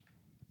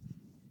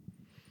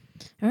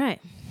All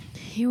right.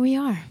 Here we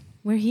are.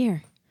 We're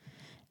here.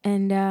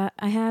 And I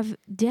have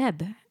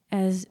Deb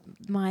as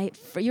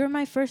you're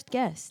my first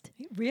guest.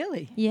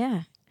 Really?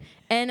 Yeah.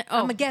 And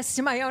I'm a guest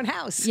in my own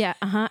house. Yeah,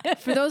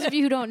 For those of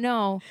you who don't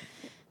know,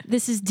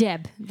 this is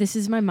Deb. This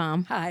is my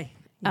mom. Hi.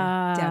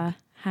 Yeah, Deb.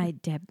 Hi,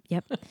 Deb.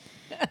 Yep.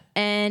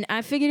 And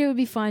I figured it would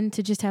be fun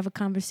to just have a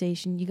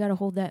conversation. You got to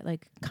hold that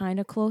like kind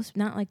of close,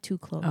 not like too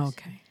close.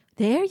 Okay.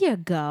 There you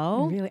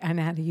go. Really? I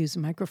know how to use a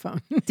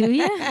microphone. Do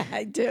you?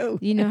 I do.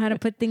 You know how to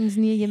put things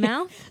near your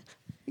mouth?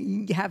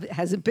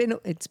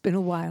 It's been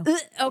a while.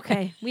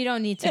 Okay. We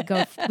don't need to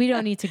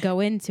go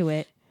into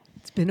it.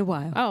 It's been a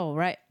while. Oh,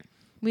 right.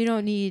 We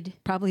don't need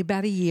Probably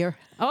about a year.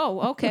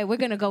 Oh, okay. We're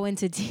going to go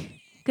into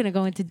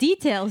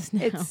details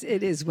now.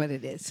 It is what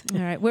it is. All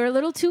right. We're a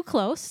little too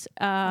close.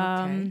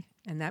 Okay.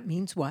 And that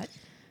means what?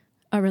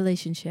 A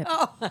relationship.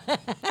 Oh.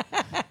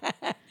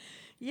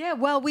 Yeah,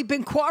 well, we've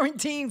been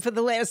quarantined for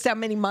the last how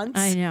many months?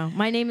 I know.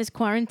 My name is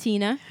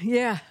Quarantina.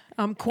 Yeah,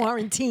 I'm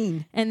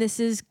quarantined. And this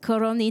is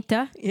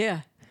Coronita.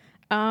 Yeah.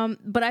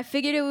 But I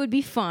figured it would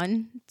be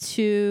fun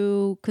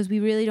because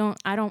we really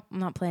I'm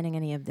not planning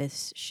any of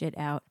this shit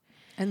out.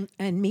 And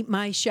meet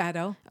my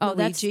shadow, Oh,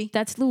 Luigi.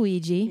 that's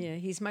Luigi. Yeah,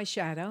 he's my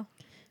shadow.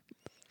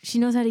 She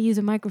knows how to use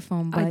a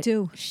microphone, but I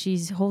do.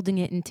 She's holding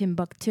it in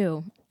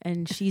Timbuktu,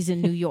 and she's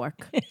in New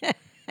York.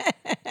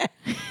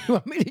 You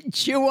want me to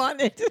chew on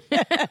it?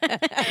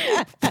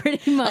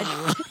 Pretty much.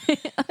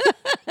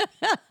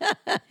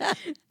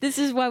 This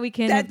is why we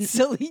can't That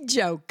silly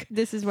joke.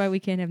 This is why we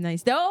can't have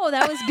nice. Oh,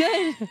 that was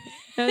good.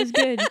 That was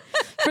good.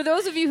 For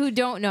those of you who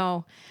don't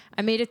know,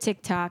 I made a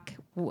TikTok.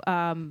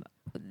 And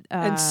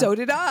so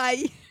did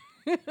I.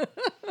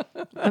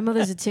 My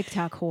mother's a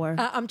TikTok whore.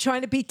 I'm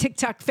trying to be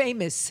TikTok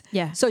famous.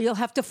 Yeah. So you'll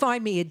have to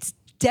find me. It's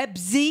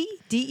Debzy,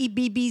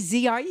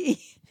 Debbzie.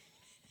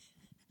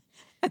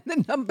 And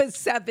the number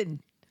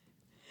 7.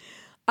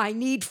 I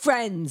need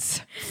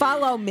friends.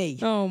 Follow me.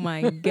 Oh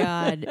my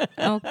God.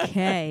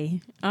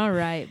 Okay. All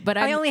right. But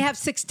I only have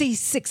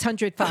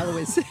 6,600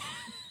 followers.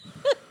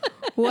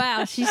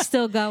 Wow, she's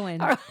still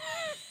going.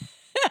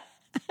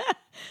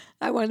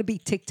 I want to be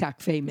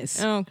TikTok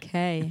famous.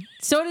 Okay.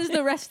 So does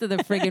the rest of the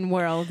friggin'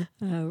 world.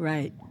 Oh,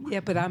 right. Yeah,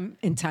 but I'm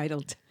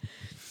entitled.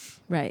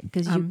 Right.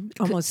 Because I'm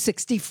almost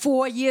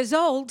 64 years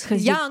old.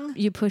 Young.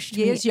 You pushed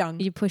years me. young.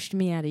 You pushed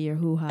me out of your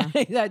hoo-ha.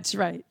 That's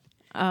right.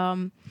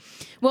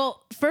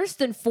 Well, first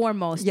and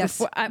foremost,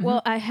 yes.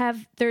 I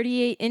have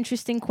 38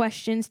 interesting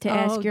questions to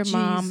ask your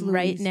mom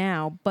right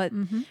now, but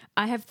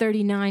I have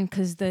 39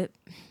 because the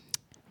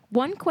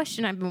one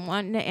question I've been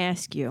wanting to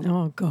ask you.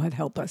 Oh, God,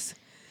 help us.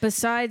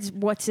 Besides,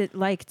 what's it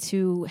like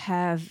to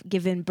have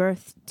given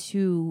birth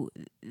to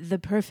the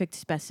perfect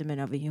specimen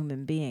of a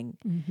human being?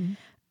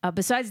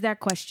 Besides that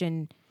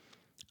question,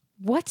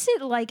 what's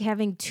it like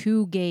having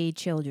 2 gay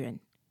children?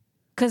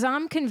 Because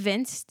I'm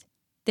convinced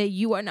that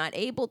you are not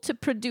able to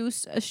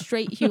produce a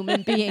straight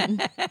human being.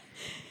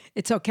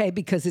 It's okay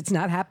because it's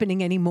not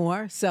happening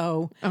anymore.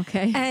 So,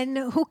 okay. And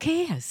who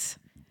cares?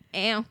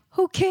 Ew.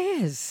 Who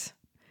cares?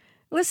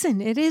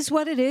 Listen, it is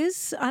what it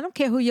is. I don't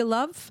care who you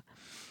love.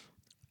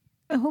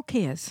 Who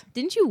cares?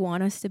 Didn't you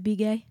want us to be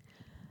gay?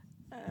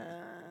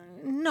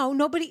 No,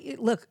 nobody.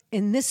 Look,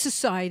 in this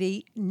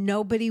society,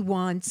 nobody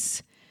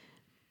wants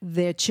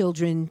their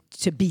children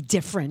to be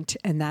different,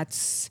 and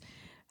that's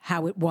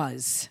how it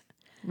was.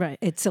 Right.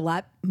 It's a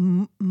lot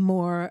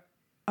more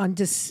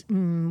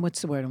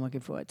what's the word I'm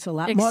looking for? It's a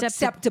lot more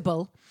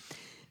acceptable.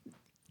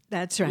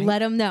 That's right. Let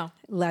them know.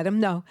 Let them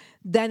know.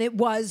 Than it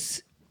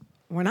was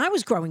when I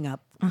was growing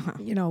up.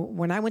 You know,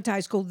 when I went to high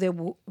school,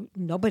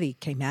 nobody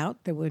came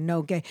out. There were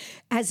no gay.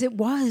 As it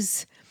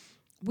was,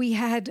 we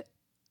had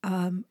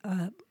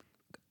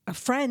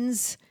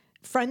friends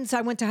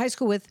I went to high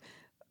school with,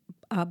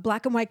 a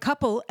black and white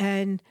couple,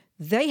 and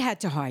they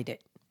had to hide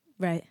it.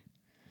 Right.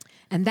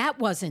 And that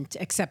wasn't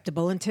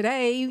acceptable. And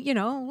today, you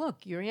know, look,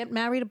 your aunt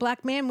married a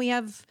black man. We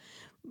have,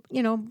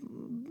 you know,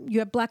 you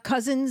have black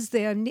cousins.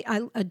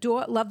 I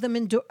love them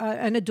and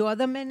adore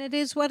them, and it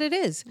is what it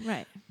is.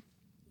 Right.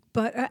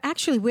 But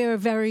actually, we're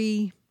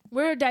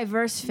a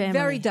diverse family.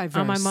 Very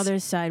diverse. On my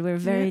mother's side, we're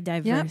very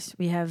diverse. Yep.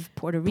 We have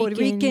Puerto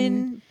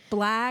Rican,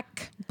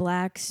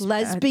 blacks,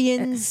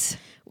 lesbians.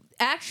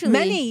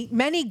 Actually,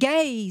 many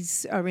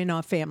gays are in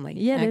our family.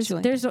 Yeah,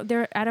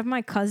 there out of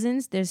my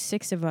cousins, there's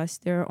 6 of us.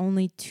 There are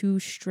only 2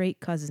 straight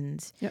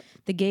cousins. Yep.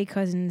 The gay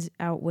cousins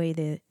outweigh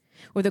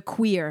the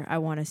queer, I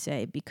want to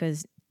say,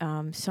 because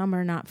some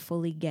are not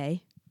fully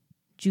gay.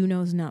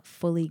 Juno's not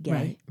fully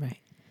gay. Right.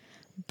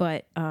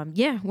 But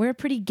yeah, we're a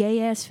pretty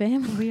gay ass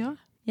family. We are.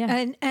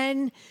 Yeah.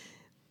 And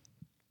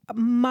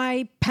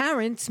my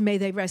parents, may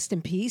they rest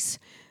in peace,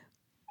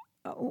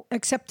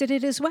 accepted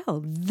it as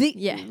well.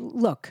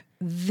 Look,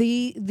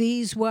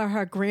 these were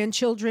her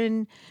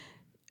grandchildren,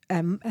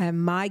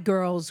 and my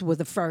girls were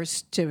the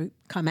first to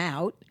come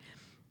out.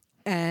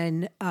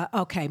 And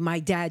okay, my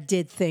dad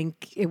did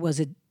think it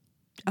was a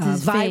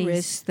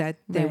virus that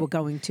they were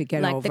going to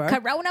get over, like the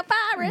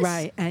coronavirus,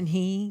 right? And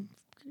he,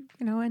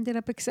 ended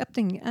up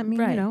accepting. I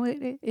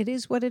mean, it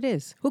is what it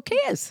is. Who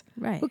cares?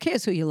 Right. Who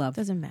cares who you love?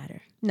 Doesn't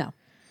matter. No.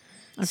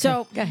 Okay,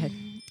 So go ahead.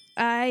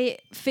 I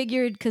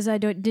figured because I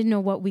didn't know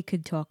what we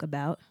could talk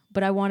about,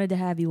 but I wanted to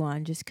have you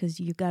on just because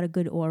you got a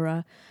good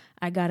aura.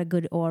 I got a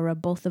good aura.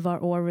 Both of our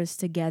auras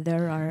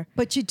together are.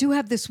 But you do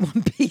have this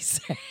one piece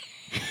right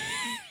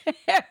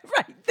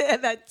there.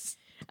 That's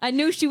I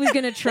knew she was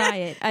gonna try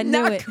it. I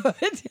knew not it.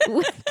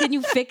 good. Can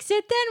you fix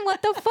it then?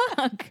 What the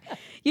fuck?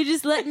 You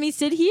just let me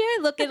sit here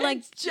looking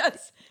like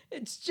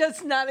It's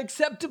just not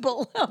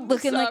acceptable. I'm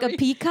looking like a sorry.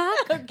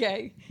 peacock?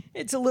 Okay,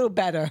 it's a little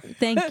better.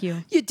 Thank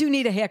you. You do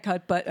need a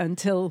haircut, but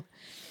until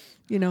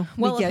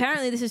Well,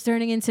 apparently this is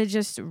turning into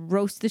just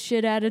roast the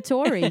shit out of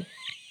Tori.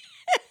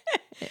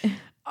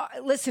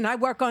 Listen, I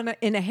work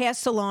in a hair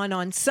salon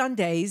on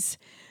Sundays,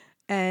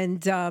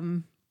 and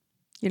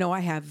I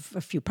have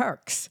a few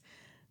perks.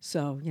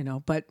 So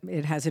but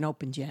it hasn't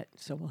opened yet,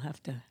 so we'll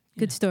have to.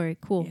 Good story.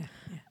 Cool. Yeah.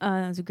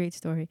 That was a great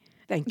story.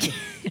 Thank you.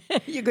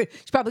 You're good.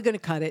 She's probably going to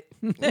cut it.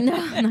 No,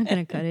 I'm not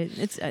going to cut it.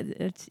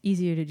 It's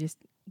easier to just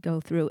go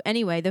through.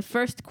 Anyway, the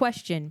first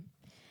question.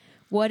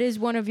 What is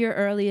one of your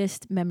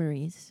earliest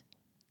memories?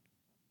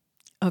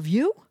 Of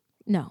you?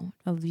 No,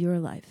 of your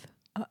life.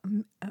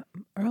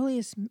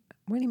 Earliest,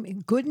 what do you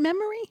mean? Good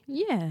memory?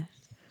 Yeah.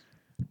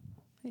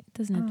 It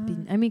doesn't have to be.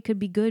 I mean, it could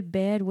be good,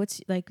 bad.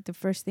 What's like the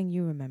first thing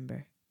you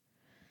remember?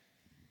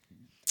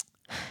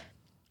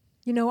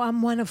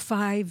 I'm one of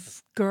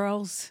 5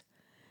 girls.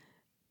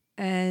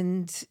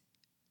 And,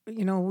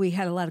 we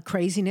had a lot of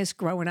craziness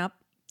growing up.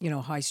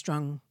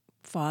 High-strung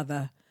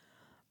father.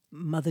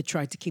 Mother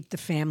tried to keep the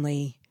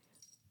family,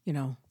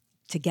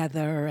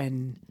 together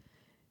and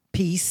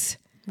peace.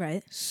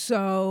 Right.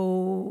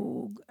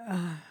 So...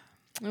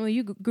 well,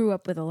 you grew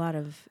up with a lot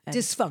of...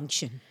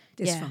 Dysfunction.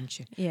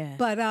 Yeah.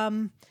 But,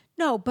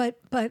 no,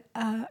 but...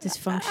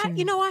 Dysfunction.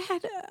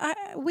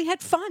 We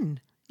had fun.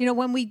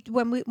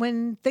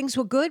 When things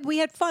were good, we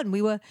had fun.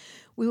 We were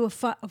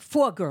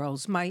 4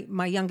 girls.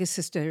 My youngest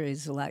sister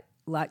is a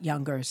lot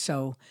younger,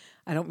 so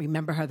I don't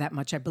remember her that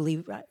much. I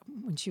believe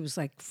when she was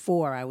like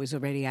 4, I was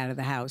already out of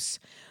the house.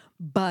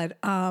 But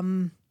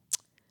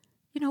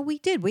we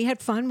did. We had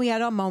fun. We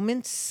had our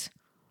moments.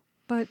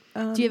 But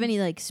do you have any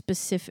like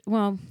specific?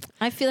 Well,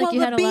 I feel like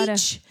you had a lot of.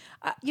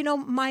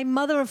 My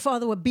mother and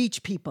father were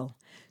beach people,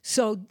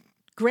 so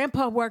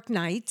Grandpa worked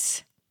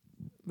nights,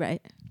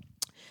 right?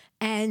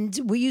 And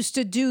we used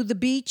to do the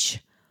beach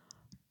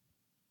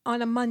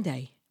on a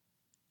Monday.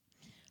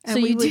 And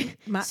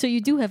so you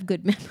do have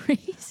good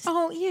memories.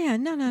 Oh yeah,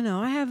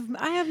 no. I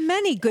have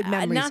many good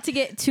memories. Not to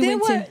get too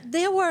into.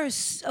 There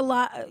was a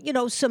lot,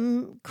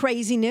 some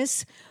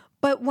craziness,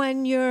 but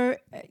when you're,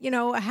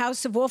 a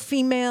house of all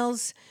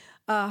females,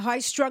 a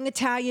high-strung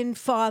Italian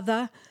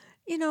father,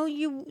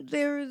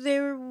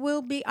 there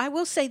will be. I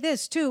will say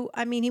this too.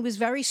 I mean, he was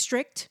very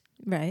strict,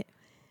 right?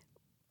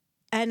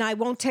 And I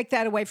won't take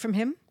that away from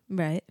him.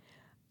 Right.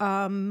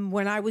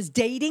 When I was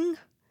dating,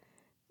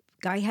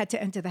 guy had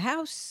to enter the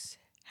house,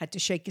 had to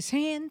shake his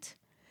hand,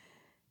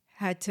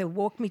 had to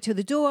walk me to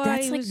the door.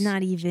 That's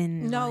not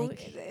even. No,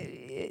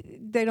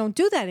 they don't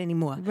do that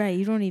anymore. Right.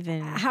 You don't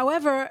even.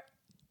 However,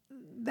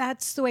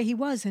 that's the way he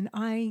was, and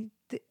I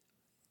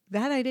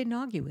didn't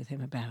argue with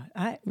him about.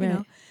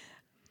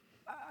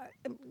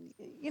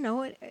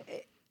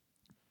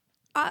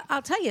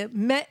 I'll tell you,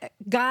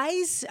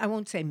 guys, I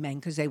won't say men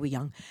because they were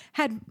young,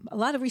 had a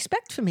lot of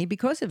respect for me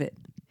because of it.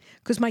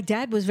 Because my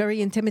dad was very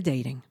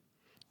intimidating.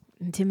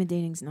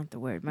 Intimidating's not the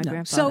word. My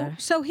grandfather.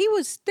 So he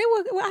was.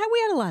 We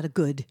had a lot of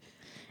good.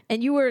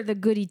 And you were the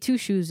goody two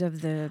shoes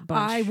of the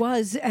bunch. I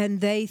was, and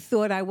they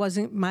thought I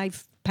wasn't. My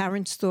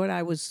parents thought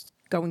I was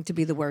going to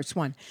be the worst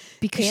one.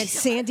 Because Aunt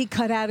Sandy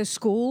cut out of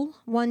school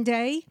one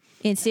day.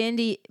 And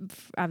Sandy,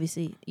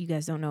 obviously, you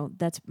guys don't know,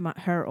 that's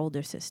her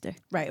older sister.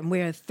 Right, and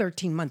we're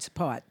 13 months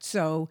apart.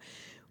 So,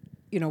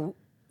 we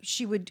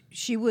would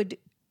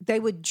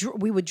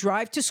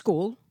drive to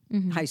school,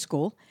 high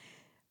school.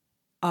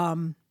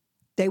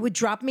 They would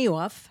drop me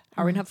off,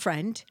 her and her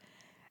friend,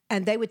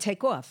 and they would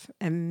take off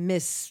and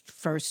miss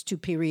first 2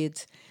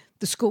 periods.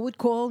 The school would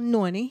call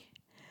Nornie,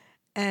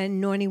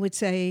 and Nornie would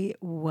say,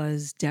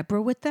 was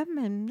Deborah with them?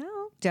 And no.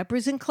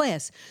 Deborah's in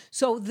class.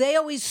 So they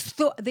always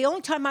thought the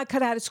only time I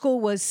cut out of school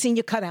was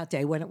senior cutout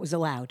day when it was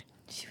allowed.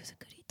 She was a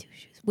goody two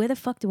shoes. Where the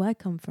fuck do I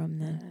come from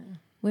then?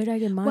 Where did I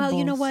get my Well, balls?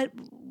 you know what?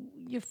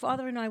 Your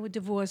father and I were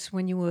divorced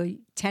when you were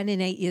 10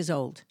 and 8 years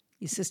old.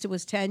 Your sister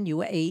was 10, you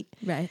were 8.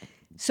 Right.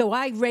 So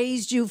I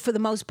raised you for the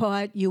most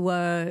part. You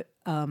were,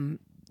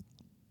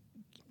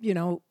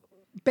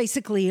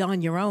 basically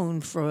on your own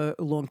for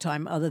a long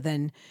time other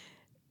than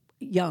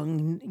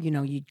young.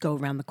 You'd go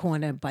around the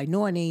corner by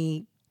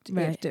Nornie.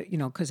 Right. After,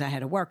 because I had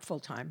to work full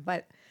time.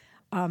 But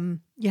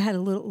you had a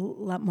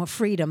lot more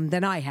freedom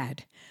than I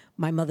had.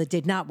 My mother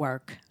did not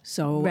work.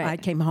 So I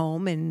came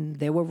home and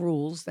there were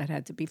rules that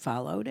had to be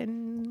followed.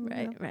 And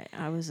Right.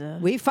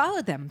 we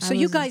followed them. So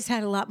you guys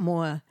had a lot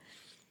more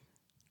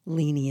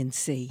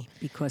leniency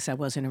because I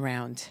wasn't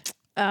around.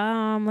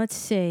 Let's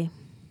see.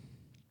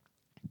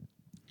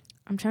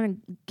 I'm trying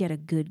to get a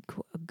good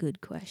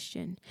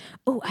question.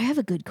 Oh, I have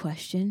a good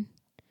question.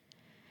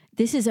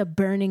 This is a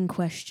burning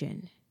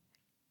question.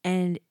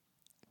 And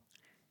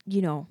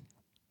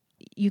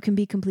you can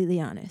be completely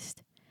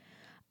honest.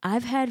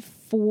 I've had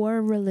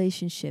 4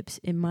 relationships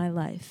in my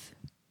life.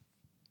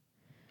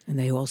 And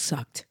they all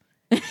sucked.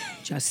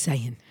 Just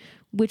saying.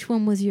 Which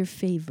one was your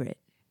favorite?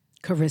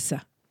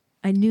 Carissa.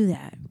 I knew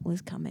that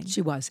was coming.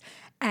 She was.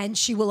 And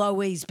she will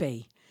always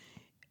be.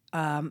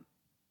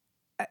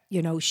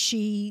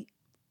 She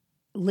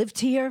lived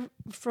here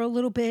for a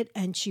little bit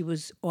and she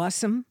was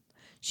awesome.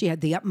 She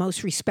had the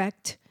utmost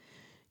respect.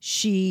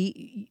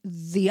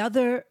 The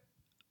other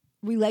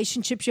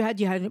relationships you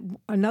had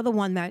another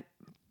one that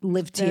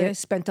lived here,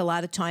 spent a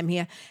lot of time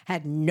here,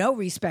 had no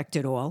respect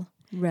at all.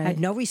 Right. Had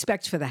no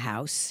respect for the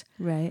house.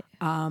 Right.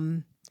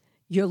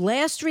 Your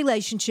last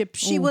relationship,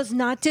 she was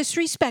not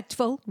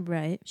disrespectful.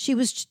 Right. She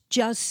was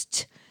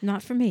just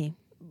not for me.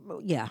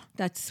 Yeah,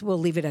 we'll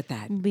leave it at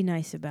that. We'll be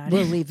nice about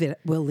it.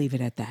 We'll leave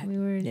it at that. We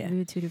were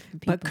 2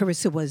 different people. But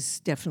Carissa was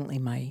definitely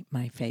my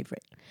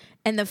favorite.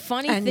 And the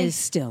funny thing is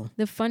still.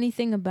 The funny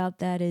thing about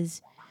that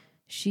is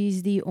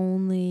she's the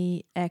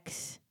only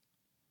ex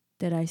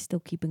that I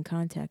still keep in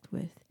contact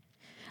with.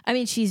 I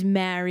mean, she's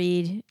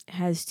married,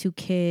 has 2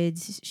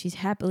 kids. She's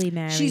happily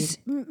married. She's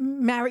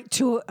married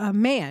to a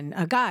man,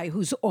 a guy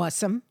who's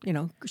awesome.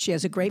 She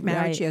has a great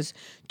marriage. Right. She has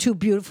 2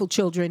 beautiful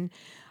children.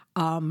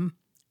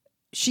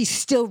 She's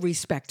still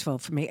respectful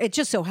for me. It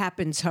just so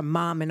happens her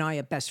mom and I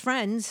are best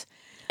friends.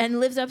 And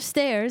lives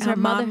upstairs. Her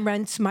mom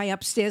rents my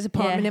upstairs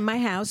apartment in my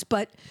house,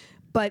 but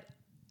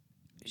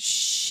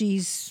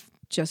she's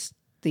just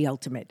the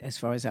ultimate as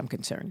far as I'm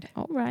concerned.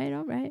 All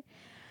right.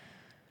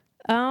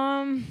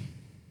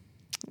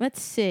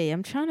 Let's see.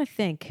 I'm trying to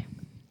think.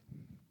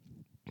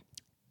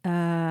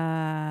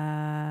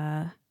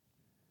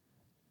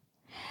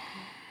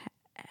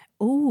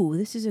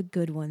 This is a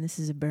good one. This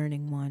is a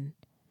burning one.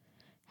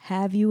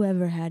 Have you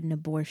ever had an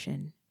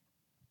abortion?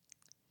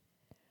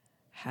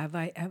 Have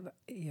I ever?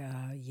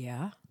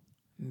 Yeah.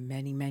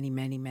 Many, many,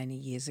 many, many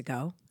years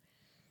ago.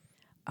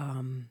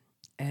 And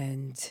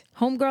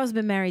Homegirl's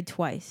been married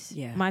twice.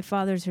 Yeah. My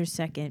father's her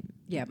second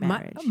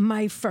marriage.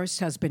 My first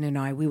husband and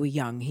I, we were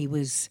young. He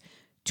was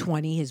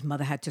 20. His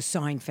mother had to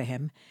sign for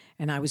him.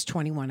 And I was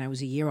 21. I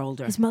was a year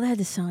older. His mother had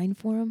to sign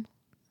for him?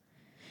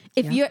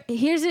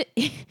 Here's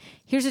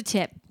a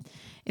tip.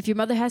 If your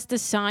mother has to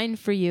sign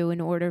for you in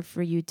order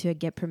for you to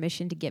get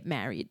permission to get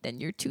married,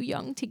 then you're too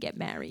young to get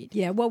married.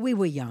 Yeah, well, we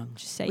were young.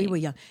 Just saying. We were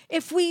young.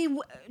 Obviously,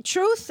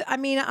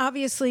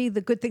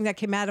 the good thing that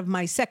came out of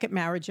my second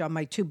marriage are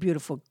my 2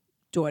 beautiful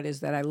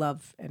daughters that I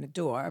love and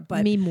adore.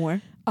 But me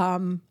more.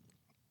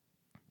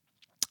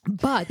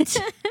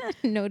 But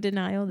no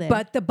denial there.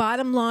 But the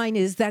bottom line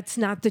is that's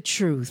not the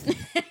truth.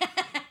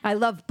 I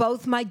love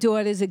both my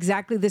daughters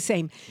exactly the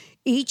same.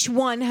 Each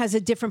one has a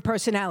different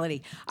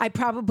personality. I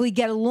probably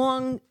get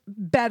along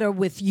better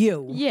with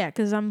you. Yeah,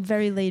 because I'm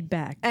very laid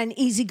back. And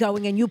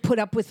easygoing, and you put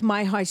up with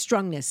my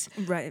high-strungness.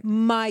 Right.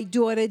 My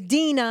daughter,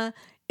 Dina,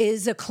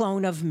 is a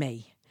clone of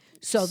me.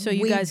 So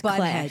you guys butt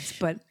clash. heads,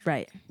 but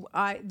right.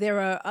 There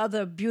are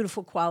other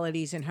beautiful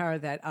qualities in her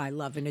that I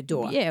love and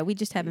adore. Yeah, we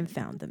just haven't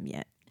found them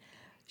yet.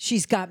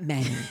 She's got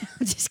many.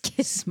 Just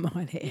kidding.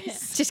 Smart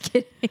ass. Just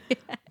kidding.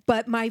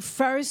 But my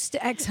first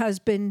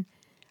ex-husband,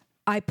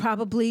 I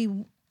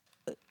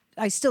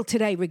still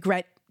today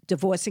regret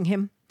divorcing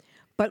him,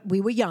 but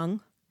we were young.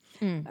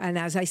 And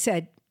as I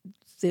said,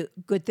 the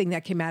good thing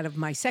that came out of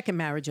my second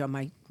marriage are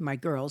my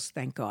girls,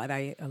 thank God.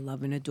 I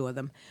love and adore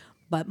them.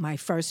 But my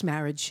first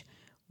marriage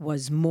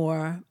was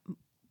more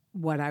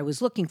what I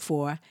was looking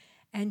for.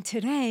 And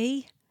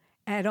today,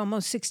 at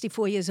almost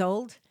 64 years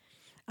old,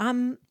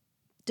 I'm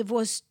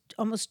divorced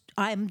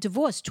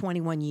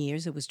 21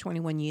 years. It was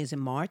 21 years in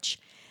March.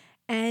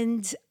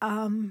 And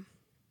haven't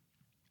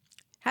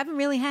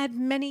really had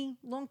many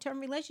long-term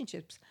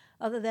relationships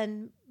other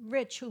than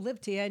Rich, who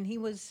lived here, and he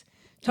was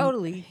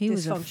totally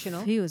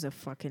dysfunctional. He was a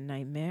fucking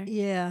nightmare.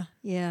 Yeah,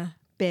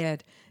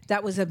 bad.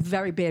 That was a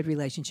very bad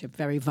relationship,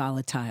 very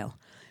volatile.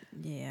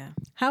 Yeah.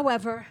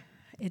 However,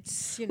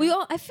 it's,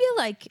 I feel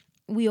like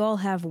we all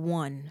have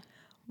one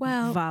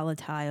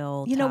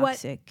volatile,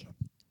 toxic.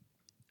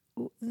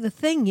 The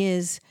thing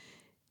is,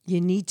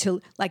 you need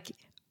to,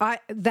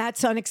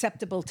 that's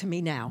unacceptable to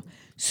me now.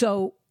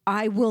 So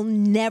I will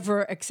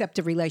never accept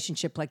a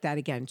relationship like that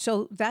again.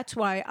 So that's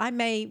why I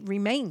may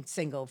remain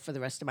single for the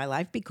rest of my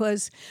life,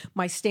 because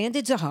my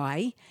standards are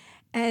high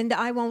and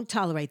I won't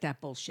tolerate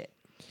that bullshit.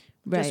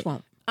 Right. Just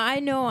won't. I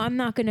know I'm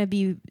not going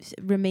to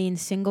remain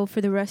single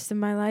for the rest of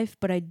my life,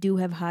 but I do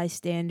have high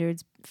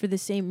standards for the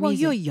same reason. Well,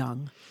 you're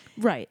young.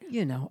 Right.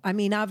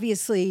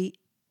 Obviously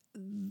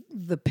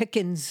the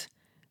pickings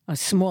are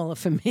smaller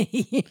for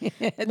me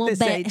at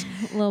this age.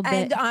 A little bit.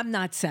 And I'm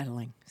not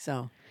settling.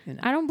 So,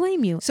 I don't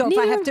blame you. So if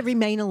I have to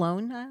remain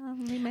alone, I'll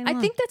remain alone. I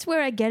think that's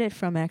where I get it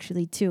from,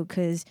 actually, too,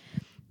 because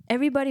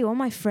all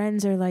my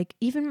friends are like,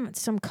 even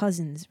some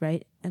cousins,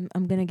 right? And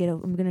I'm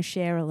gonna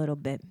share a little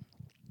bit.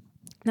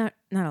 Not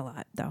a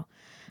lot, though.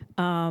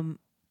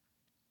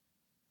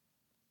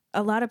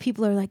 A lot of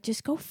people are like,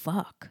 just go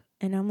fuck.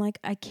 And I'm like,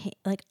 I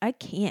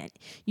can't.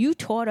 You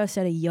taught us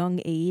at a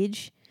young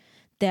age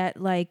that,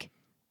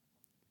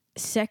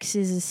 sex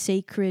is a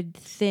sacred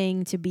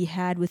thing to be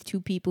had with two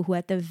people who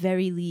at the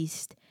very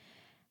least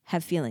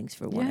have feelings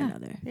for one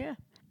another. Yeah.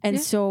 And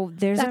so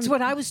That's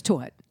what I was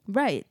taught.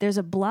 Right. There's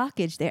a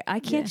blockage there. I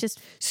can't just...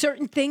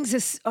 Certain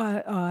things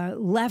are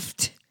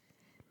left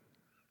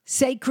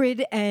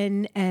sacred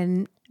and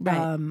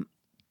Right.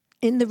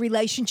 In the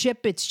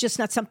relationship, it's just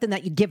not something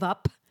that you give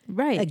up,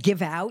 Right.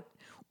 Give out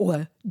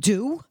or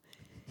do,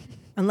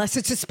 unless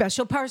it's a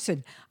special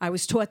person. I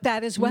was taught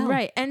that as well.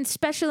 Right. And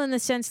special in the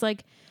sense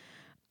like,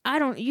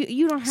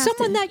 you don't have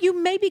Someone that you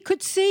maybe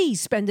could see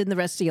spending the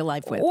rest of your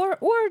life with. Or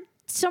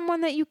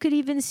someone that you could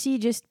even see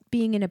just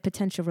being in a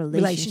potential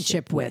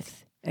relationship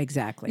with.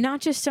 Exactly. Not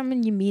just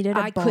someone you meet at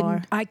a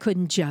bar. I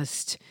couldn't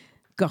just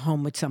go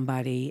home with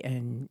somebody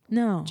and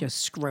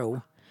just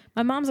screw.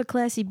 My mom's a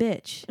classy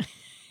bitch.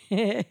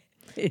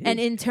 And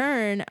in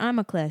turn, I'm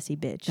a classy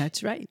bitch.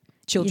 That's right.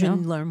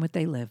 Children learn what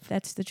they live.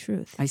 That's the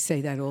truth. I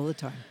say that all the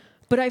time.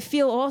 But I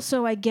feel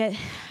also I get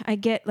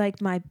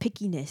like my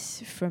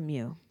pickiness from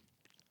you.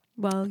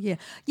 Well, yeah.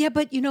 Yeah,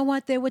 but you know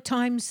what? There were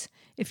times,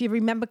 if you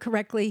remember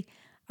correctly,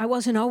 I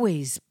wasn't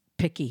always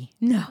picky.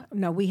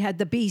 No, we had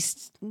the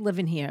beast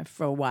living here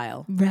for a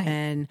while. Right.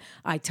 And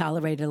I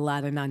tolerated a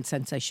lot of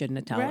nonsense I shouldn't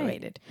have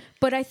tolerated. Right.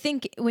 But I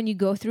think when you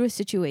go through a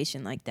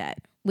situation like that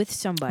with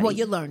somebody... Well,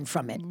 you learn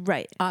from it.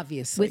 Right.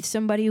 Obviously. With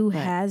somebody who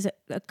has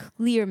a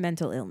clear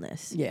mental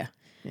illness. Yeah.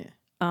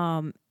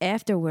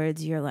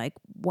 Afterwards, you're like,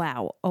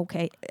 wow,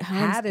 okay.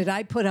 How did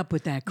I put up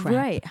with that crap?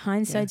 Right.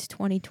 Hindsight's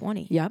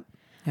 20/20. Yep.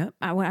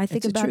 I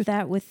think It's the about truth.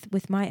 that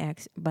with my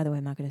ex. By the way,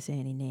 I'm not going to say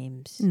any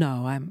names.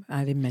 No,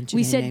 I didn't mention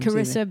We any said names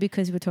Carissa either.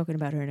 because we're talking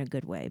about her in a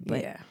good way.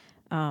 But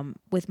Yeah.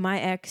 with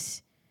my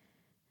ex,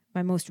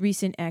 my most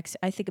recent ex,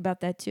 I think about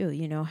that too.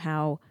 You know,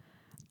 how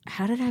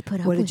did I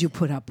put up with What did you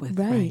put up with?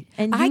 Right.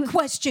 And I you-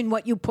 question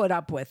what you put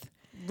up with.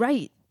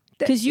 Right.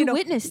 Because you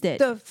witnessed it.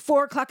 The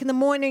 4:00 in the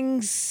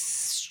morning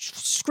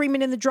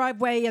screaming in the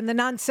driveway and the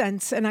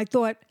nonsense. And I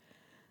thought,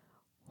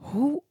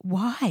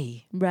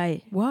 why?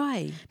 Right.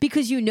 Why?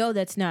 Because you know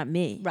that's not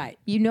me. Right.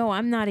 You know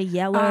I'm not a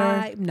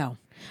yeller. No.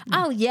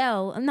 I'll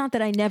yell. Not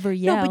that I never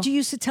yell. No, but you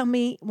used to tell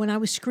me when I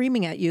was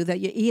screaming at you that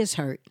your ears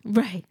hurt.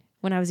 Right.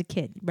 When I was a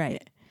kid.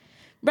 Right.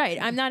 Right.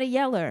 I'm not a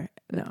yeller.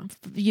 No.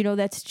 You know,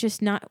 that's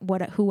just not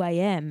who I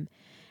am.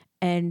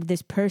 And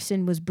this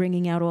person was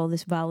bringing out all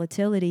this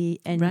volatility.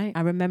 And Right.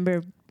 I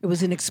remember... It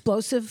was an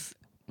explosive,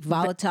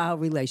 volatile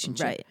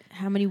relationship. Right.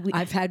 How many weeks...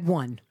 I've had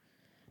one.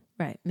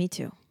 Right. Me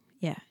too.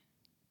 Yeah.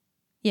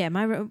 Yeah,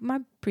 my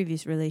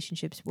previous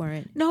relationships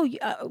weren't... No,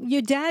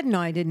 your dad and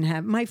I didn't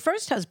have... My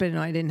first husband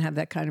and I didn't have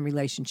that kind of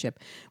relationship.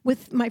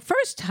 With my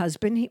first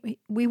husband,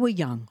 we were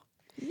young.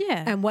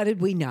 Yeah. And what did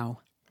we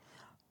know?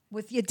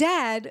 With your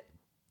dad,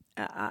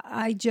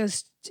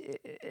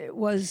 it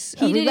was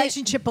a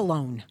relationship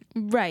alone.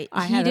 Right.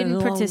 I He had a didn't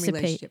lone participate.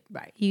 relationship.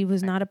 Right. He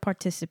was not a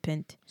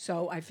participant.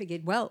 So I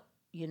figured, well,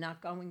 you're not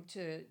going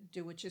to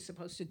do what you're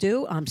supposed to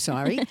do. I'm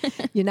sorry.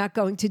 You're not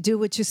going to do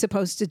what you're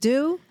supposed to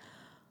do.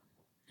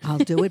 I'll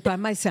do it by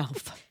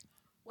myself.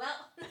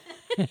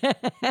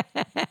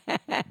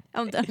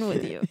 I'm done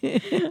with you.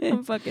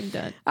 I'm fucking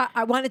done.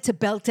 I wanted to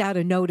belt out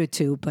a note or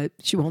two, but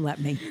she won't let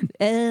me.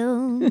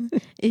 L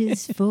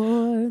is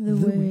for the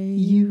way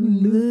you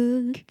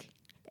look.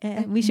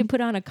 We should put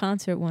on a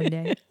concert one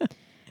day.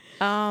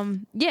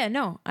 Yeah,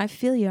 no, I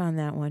feel you on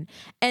that one.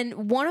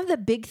 And one of the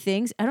big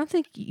things, I don't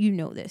think you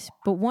know this,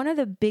 but one of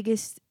the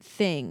biggest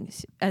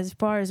things as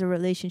far as a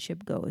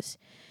relationship goes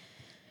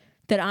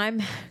that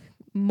I'm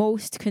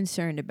most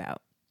concerned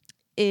about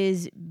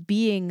is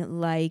being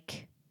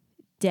like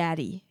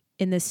daddy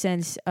in the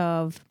sense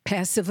of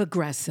Passive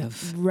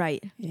aggressive.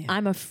 right. Yeah.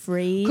 I'm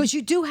afraid Because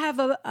you do have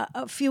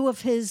a few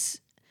of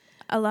his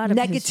a lot of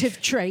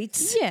negative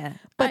traits. Yeah.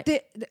 But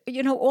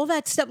all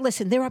that stuff.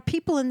 Listen, there are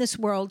people in this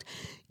world.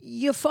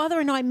 Your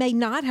father and I may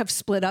not have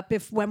split up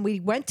if when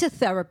we went to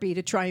therapy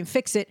to try and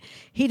fix it,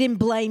 he didn't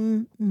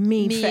blame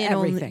me for and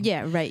only- everything.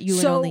 yeah, right. You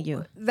and only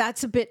you.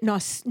 That's a bit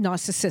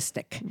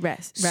narcissistic.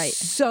 Right.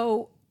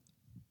 So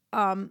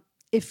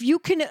if you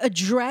can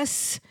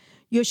address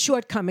your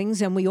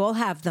shortcomings, and we all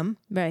have them,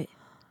 Right.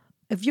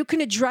 if you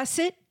can address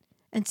it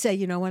and say,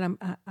 you know what,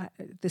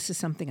 this is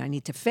something I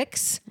need to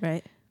fix.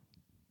 Right.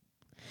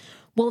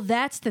 Well,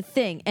 that's the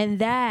thing. And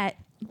that,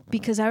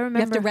 because I You have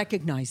remember... to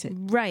recognize it.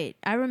 Right.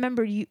 I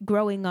remember you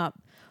growing up,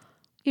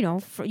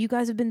 you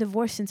guys have been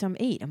divorced since I'm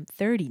 8. I'm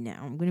 30 now.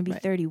 I'm going to be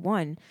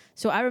 31.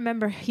 So I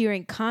remember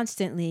hearing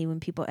constantly when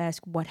people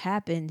ask what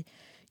happened,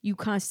 you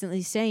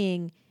constantly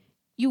saying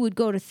you would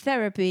go to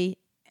therapy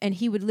and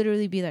he would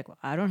literally be like, well,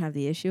 I don't have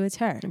the issue. It's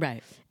her.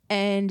 Right.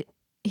 And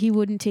he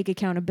wouldn't take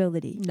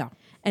accountability. No.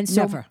 And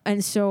so, Never.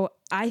 And so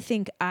I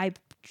think I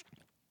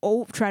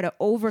try to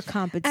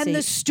overcompensate. And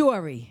the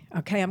story,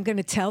 okay, I'm going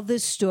to tell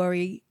this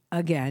story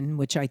again,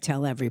 which I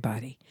tell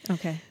everybody.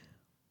 Okay.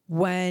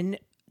 When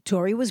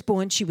Tori was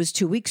born, she was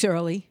 2 weeks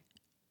early.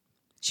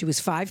 She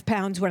was 5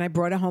 pounds when I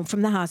brought her home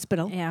from the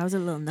hospital. Yeah, I was a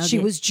little nugget. She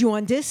was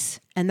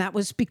jaundice, and that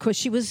was because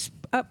she was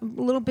a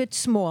little bit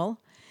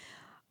small.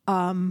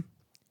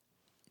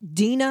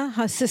 Dina,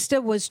 her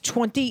sister, was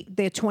 20.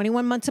 They're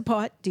 21 months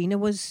apart. Dina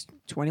was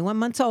 21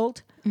 months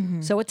old,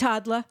 so a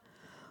toddler.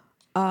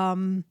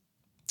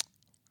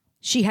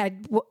 She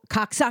had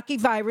Coxsackie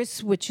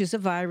virus, which is a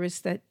virus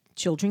that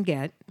children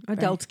get.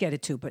 Adults get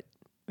it too, but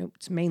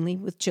it's mainly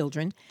with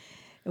children.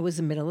 It was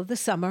the middle of the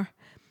summer.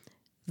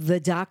 The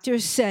doctor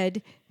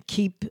said,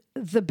 keep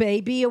the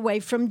baby away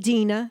from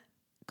Dina,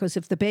 because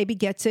if the baby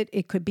gets it,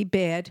 it could be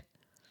bad.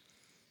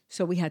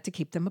 So we had to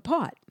keep them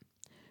apart.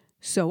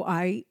 So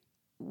I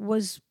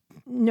was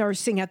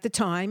nursing at the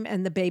time,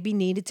 and the baby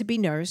needed to be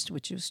nursed,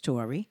 which was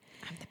Tori.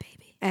 I'm the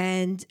baby.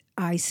 And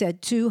I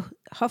said to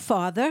her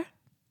father,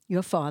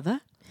 your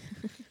father,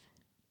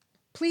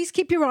 please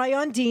keep your eye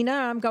on Dina.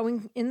 I'm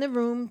going in the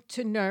room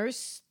to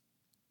nurse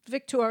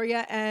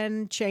Victoria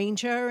and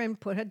change her and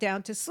put her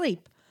down to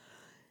sleep.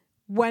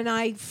 When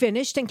I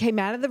finished and came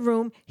out of the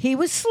room, he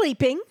was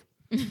sleeping.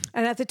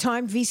 And at the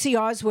time,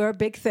 VCRs were a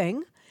big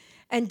thing.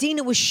 And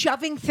Dina was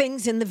shoving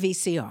things in the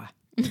VCR.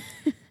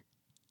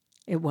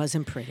 It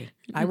wasn't pretty.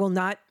 I will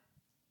not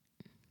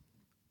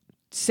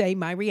say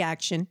my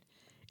reaction.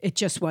 It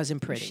just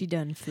wasn't pretty. She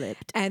done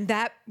flipped. And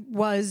that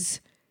was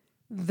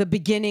the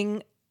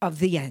beginning of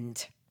the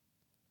end.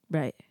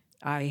 Right.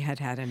 I had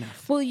had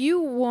enough. Well,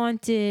 you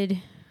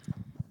wanted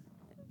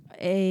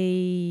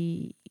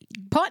a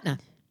Partner.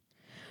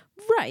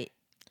 right.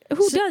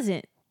 Who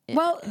doesn't?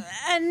 Well,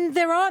 and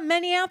there are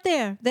many out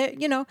there. There,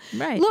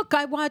 Right. Look,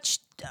 I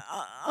watched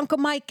Uncle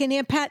Mike and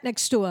Aunt Pat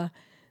next door.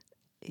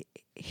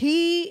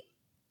 He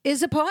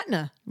is a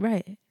partner.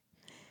 Right.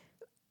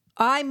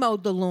 I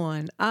mowed the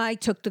lawn. I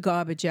took the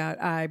garbage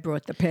out. I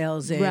brought the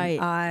pails in. Right.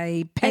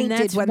 I painted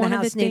that's when the one of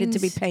the house needed to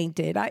be things-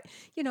 painted. If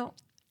you're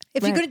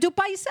Right. going to do it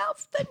by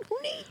yourself, then who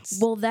needs?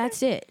 Well,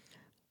 that's it.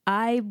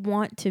 I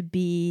want to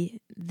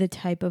be the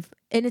type of,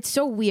 and it's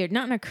so weird,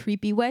 not in a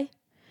creepy way,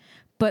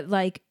 but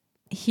like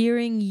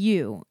hearing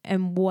you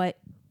and what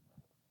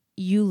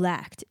you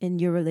lacked in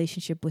your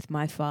relationship with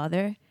my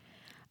father.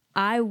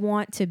 I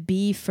want to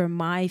be for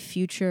my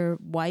future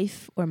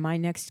wife or my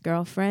next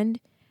girlfriend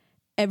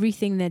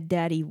everything that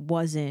daddy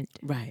wasn't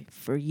Right.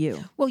 for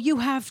you. Well, you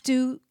have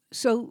to.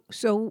 So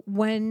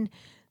when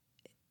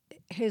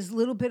his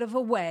little bit of a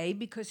way,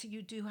 because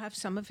you do have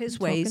some of his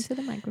ways. Talking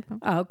to the microphone.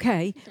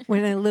 Okay.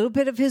 When a little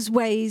bit of his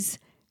ways,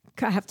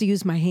 I have to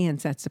use my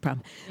hands. That's the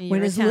problem. You're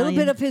When his little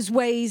Italian. bit of his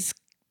ways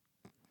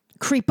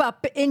creep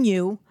up in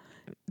you,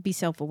 Be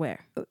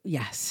self-aware.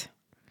 yes.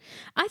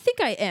 I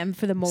think I am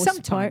for the most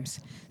part.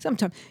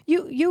 Sometimes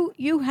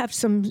you have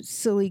some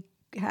silly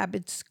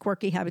habits,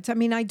 quirky habits. I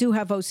mean, I do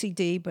have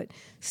OCD, but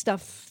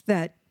stuff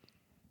that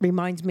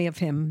reminds me of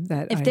him.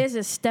 That If there's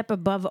a step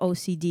above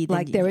OCD, then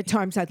like there are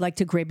times I'd like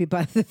to grab you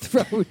by the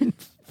throat and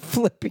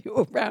flip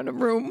you around a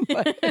room.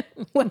 But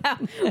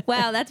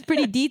wow, that's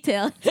pretty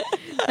detailed.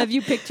 Have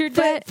you pictured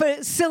for, that?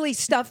 for silly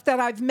stuff that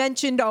I've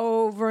mentioned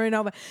over and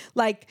over,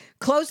 like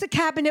close the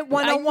cabinet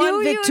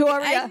 101,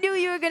 Victoria. I knew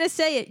you were going to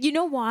say it. You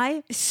know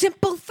why?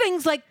 Simple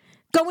things like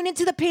going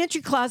into the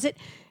pantry closet,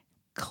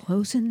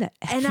 closing the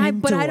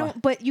effing door.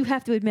 But you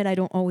have to admit, I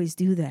don't always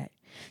do that.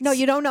 No,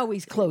 you don't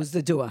always close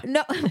the door.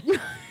 No.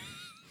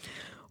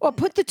 Or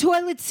put the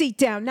toilet seat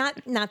down.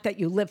 Not that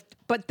you lift,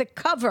 but the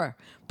cover.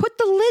 Put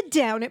the lid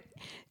down.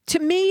 To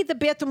me, the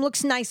bathroom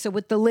looks nicer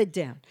with the lid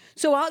down.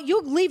 So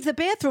you leave the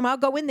bathroom. I'll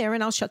go in there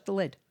and I'll shut the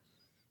lid.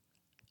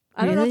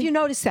 I don't know if Really? you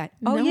noticed that.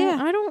 Oh, No, yeah.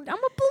 I don't. I'm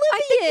oblivious.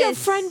 I think your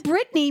friend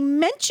Brittany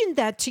mentioned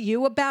that to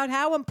you about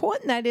how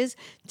important that is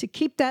to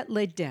keep that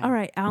lid down. All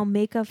right, I'll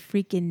make a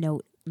freaking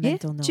note.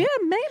 Mental note. Yeah,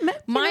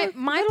 My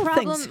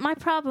little things.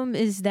 problem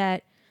is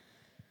that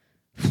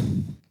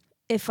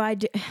if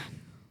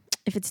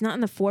it's not in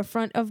the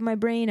forefront of my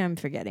brain, I'm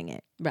forgetting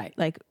it. Right.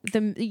 Like how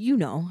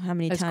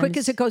many As times quick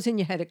as it goes in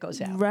your head, it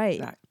goes out.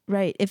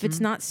 Right. If it's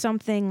not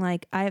something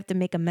like I have to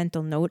make a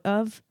mental note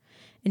of,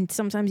 and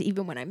sometimes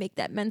even when I make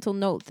that mental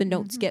note, the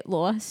notes get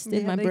lost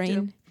in my they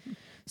brain.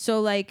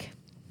 So like,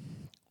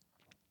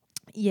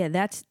 yeah,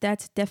 that's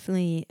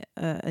definitely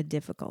a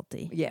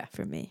difficulty. Yeah.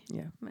 for me.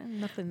 Yeah. Man,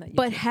 nothing that you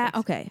But can fix.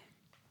 okay,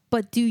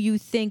 but do you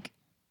think,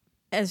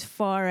 as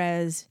far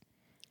as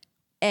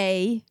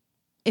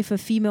if a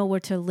female were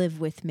to live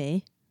with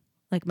me,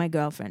 like my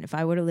girlfriend, if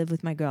I were to live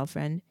with my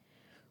girlfriend,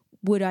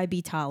 would I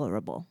be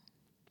tolerable?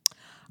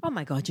 Oh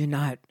my God, you're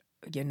not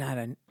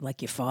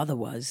like your father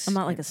was. I'm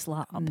not like a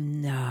slob.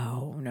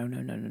 No.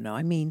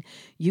 I mean,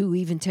 you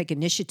even take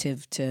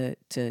initiative to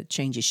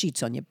change your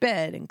sheets on your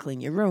bed and clean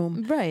your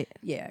room. Right.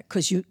 Yeah,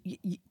 because you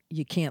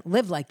can't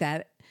live like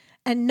that.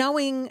 And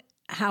knowing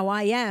how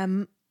I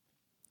am,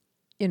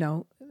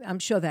 I'm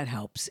sure that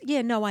helps.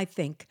 Yeah, no, I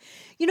think.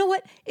 You know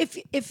what?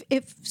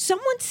 If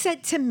someone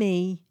said to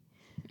me,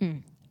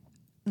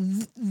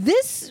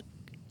 this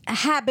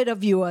habit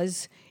of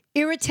yours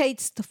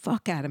irritates the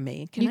fuck out of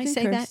me. Can I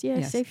say curse, that? Yeah,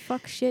 Yes. say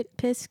fuck, shit,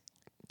 piss,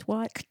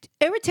 twat.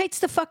 Irritates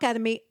the fuck out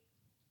of me.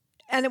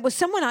 And it was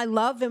someone I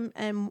love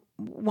and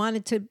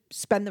wanted to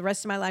spend the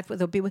rest of my life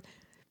with or be with.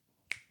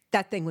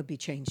 That thing would be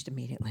changed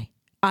immediately.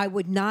 I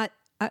would not.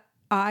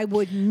 I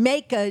would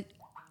make a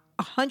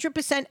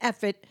 100%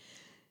 effort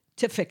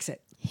to fix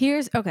it.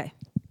 Okay.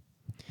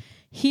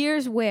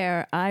 Here's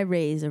where I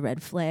raise a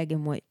red flag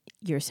in what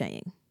you're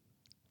saying.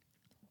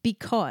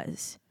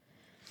 Because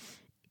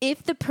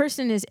if the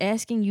person is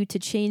asking you to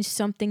change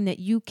something that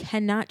you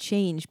cannot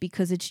change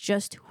because it's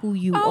just who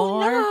you are. Oh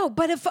no!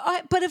 But if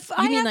I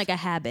mean have, like a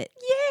habit?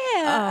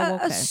 Yeah,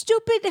 Oh, a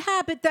stupid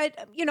habit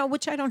that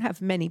which I don't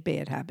have many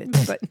bad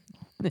habits, but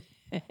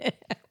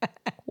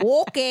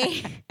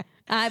okay,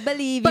 I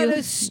believe but you.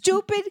 a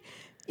stupid,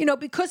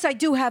 because I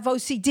do have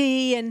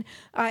OCD and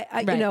I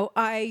Right.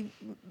 I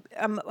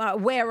am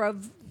aware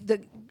of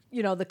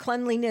the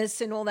cleanliness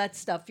and all that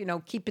stuff,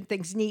 keeping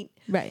things neat.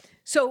 Right.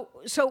 So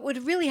it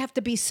would really have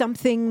to be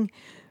something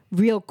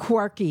real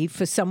quirky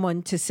for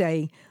someone to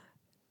say,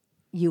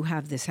 you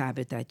have this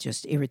habit that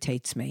just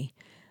irritates me.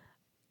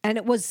 And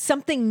it was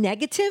something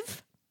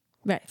negative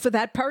Right. for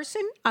that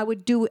person, I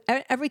would do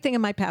everything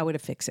in my power to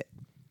fix it.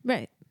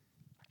 Right.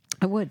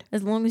 I would.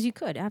 As long as you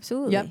could.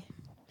 Absolutely. Yep.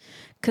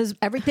 Because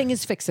everything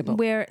is fixable.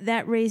 Where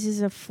that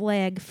raises a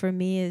flag for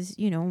me is,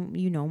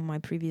 my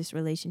previous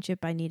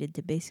relationship, I needed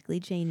to basically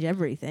change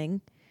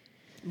everything.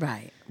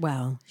 Right.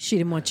 Well, she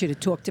didn't want you to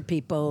talk to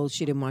people.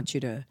 She didn't want you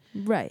to,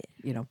 Right.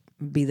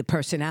 be the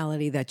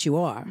personality that you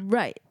are.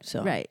 Right.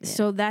 So, right. yeah.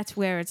 So that's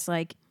where it's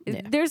like,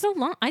 there's a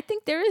line. I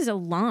think there is a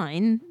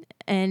line,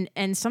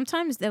 and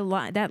sometimes that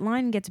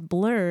line gets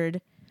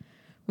blurred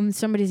when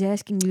somebody's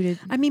asking you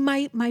to. I mean,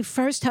 my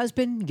first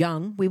husband,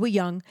 we were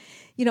young.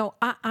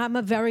 I'm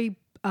a very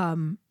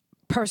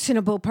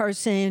personable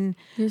person.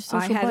 You're a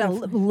social I had a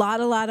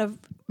lot of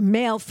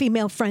male,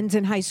 female friends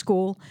in high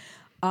school.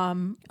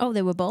 Oh,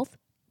 they were both?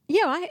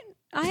 Yeah,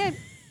 I had.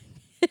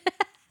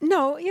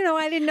 No,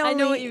 I didn't know. I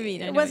know what you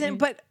mean. It wasn't.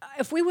 But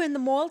if we were in the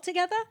mall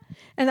together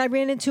and I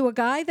ran into a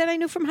guy that I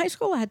knew from high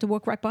school, I had to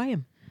walk right by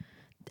him.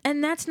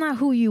 And that's not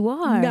who you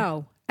are.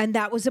 No, and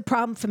that was a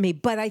problem for me.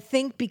 But I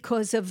think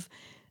because of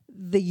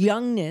the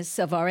youngness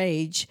of our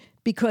age,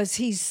 because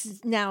he's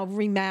now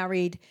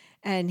remarried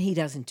and he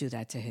doesn't do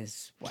that to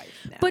his wife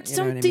now. But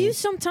do you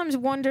sometimes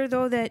wonder,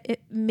 though, that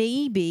it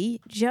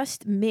maybe,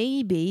 just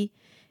maybe,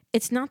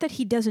 it's not that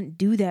he doesn't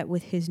do that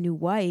with his new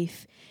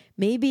wife.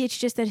 Maybe it's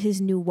just that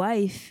his new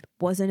wife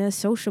wasn't as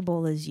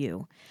sociable as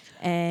you.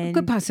 And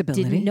good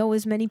possibility. Didn't know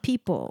as many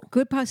people.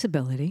 Good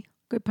possibility.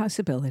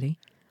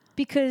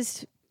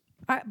 Because...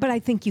 but I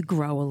think you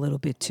grow a little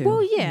bit too.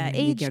 Well, yeah,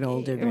 age, you get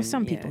older. Or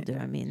some people do.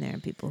 I mean, there are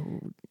people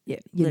who...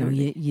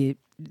 you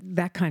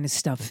that kind of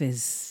stuff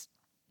is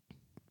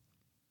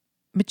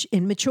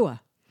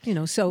immature.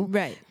 So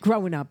right.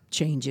 Growing up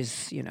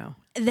changes,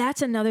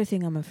 That's another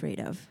thing I'm afraid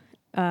of.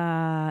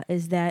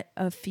 Is that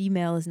a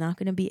female is not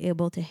going to be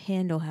able to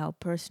handle how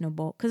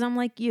personable. Because I'm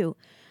like you.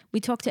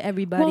 We talk to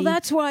everybody. Well,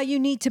 that's why you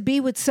need to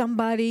be with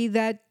somebody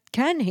that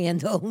can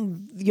handle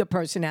your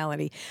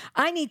personality.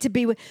 I need to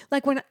be with,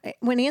 like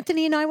when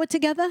Anthony and I were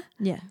together.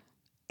 Yeah.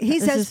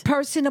 He's as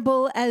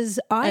personable as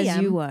I am. As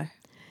you are.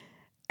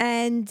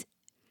 And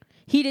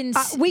he didn't...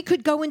 we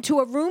could go into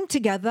a room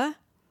together.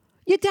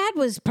 Your dad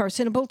was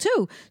personable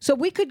too. So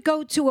we could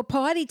go to a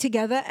party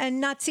together and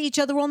not see each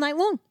other all night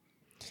long.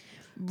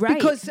 Right.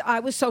 Because I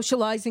was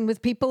socializing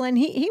with people and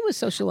he was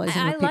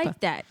socializing with people. I like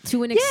that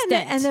to an extent.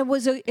 Yeah, and there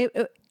was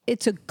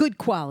it's a good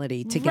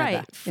quality together.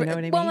 Right. You know what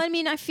I mean? Well, I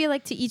mean, I feel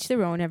like to each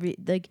their own.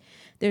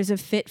 There's a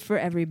fit for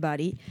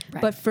everybody.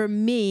 Right. But for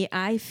me,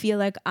 I feel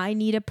like I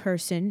need a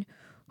person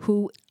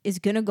who is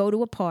going to go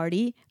to a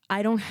party.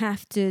 I don't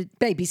have to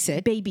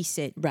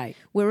babysit. Right.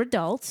 We're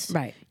adults.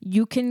 Right.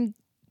 You can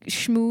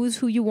schmooze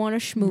who you want to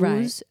schmooze.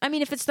 Right. I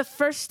mean, if it's the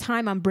first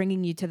time I'm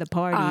bringing you to the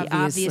party,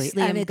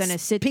 obviously I'm going to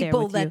sit there with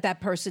you. People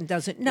that person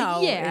doesn't know.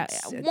 Yeah.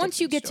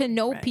 Once you get to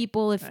know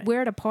people, if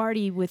we're at a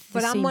party with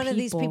the same people. But I'm one of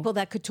these people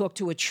that could talk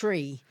to a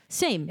tree.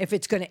 Same. If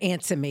it's going to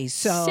answer me.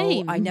 So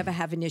Same. I never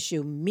have an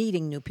issue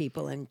meeting new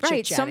people and right.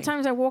 chit-chatting.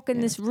 Sometimes I walk in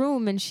this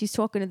room and she's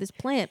talking to this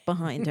plant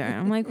behind her.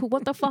 I'm like,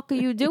 what the fuck are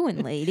you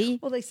doing, lady?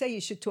 Well, they say you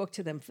should talk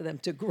to them for them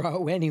to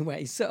grow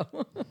anyway. So,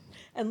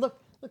 and look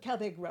how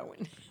they're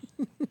growing.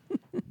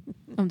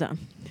 I'm done.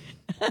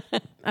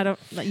 I don't,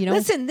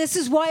 Listen, this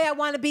is why I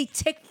want to be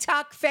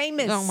TikTok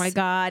famous. Oh my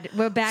God.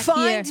 We're back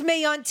Find here.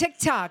 me on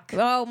TikTok.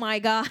 Oh my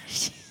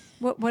gosh.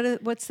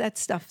 What's that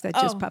stuff that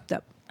just popped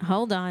up?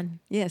 Hold on.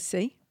 Yeah,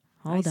 see?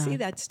 Hold on. I see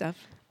that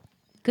stuff.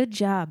 Good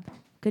job.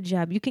 Good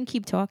job. You can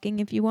keep talking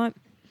if you want,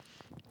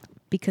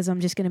 because I'm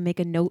just going to make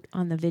a note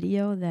on the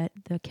video that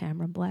the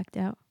camera blacked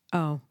out.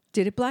 Oh,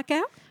 did it black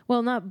out?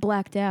 Well, not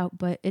blacked out,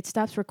 but it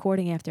stops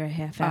recording after a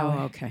half hour.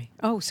 Oh, okay.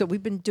 Oh, so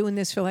we've been doing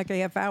this for like a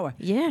half hour.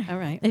 Yeah. All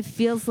right. It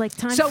feels like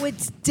time. So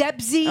it's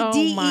Debzie,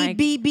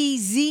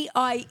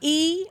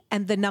 DEBBZIE,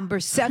 and the number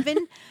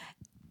 7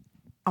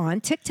 on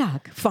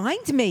TikTok.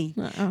 Find me.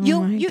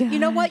 You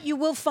know what? You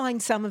will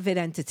find some of it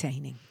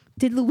entertaining.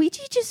 Did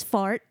Luigi just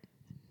fart?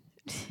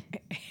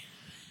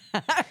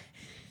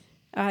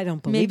 I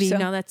don't believe so.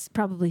 Maybe. No, that's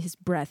probably his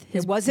breath.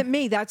 It wasn't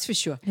me, that's for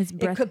sure. His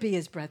breath. It could be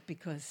his breath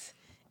because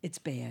it's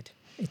bad.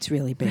 It's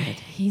really bad.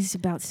 He's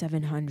about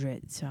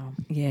 700, so.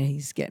 Yeah,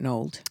 he's getting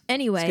old.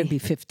 Anyway. He's going to be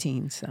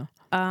 15, so.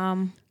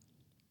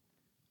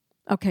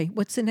 Okay,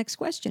 what's the next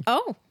question?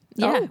 Oh,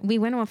 yeah. We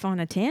went off on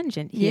a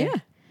tangent here. Yeah.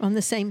 on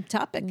the same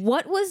topic.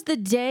 What was the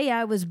day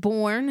I was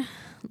born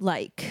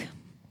like?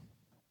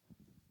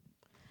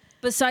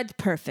 Besides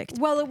perfect.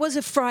 Well, it was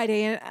a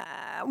Friday. And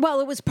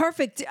it was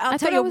perfect. I'll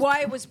tell you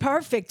why it was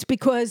perfect,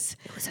 because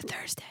it was a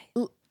Thursday.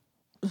 It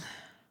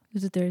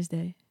was a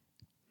Thursday.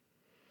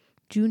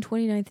 June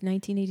 29th,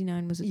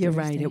 1989 was a Thursday. You're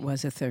right. It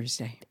was a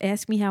Thursday.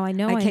 Ask me how I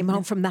know. I came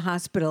home from the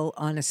hospital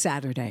on a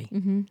Saturday.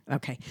 Mm-hmm.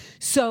 Okay.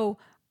 So,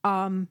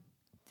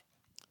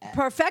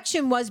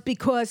 perfection was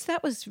because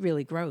that was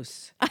really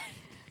gross.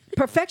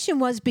 Perfection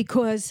was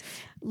because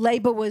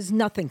labor was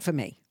nothing for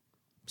me.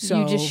 So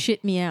you just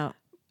shit me out.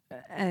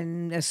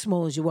 And as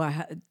small as you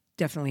are,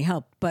 definitely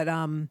helped. But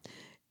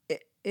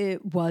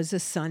it was a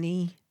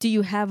sunny. Do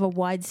you have a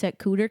wide set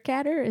cooter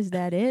catter? Is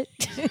that it?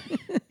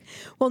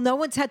 Well, no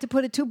one's had to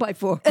put a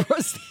 2x4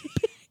 across.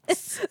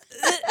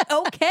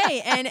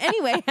 Okay. And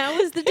anyway, how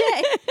was the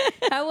day?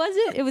 How was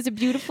it? It was a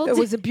beautiful day. It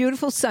was a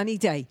beautiful sunny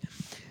day.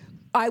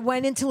 I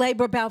went into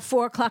labor about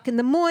 4:00 in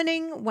the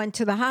morning, went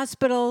to the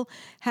hospital,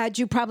 had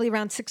you probably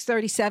around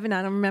 6:37.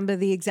 I don't remember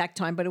the exact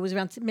time, but it was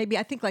around maybe,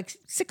 I think like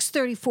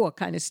 6:34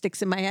 kind of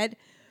sticks in my head.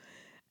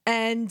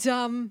 And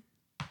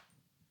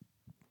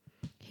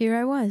here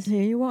I was.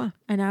 Here you are.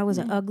 And I was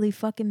an ugly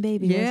fucking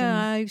baby. Yeah,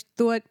 I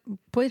thought,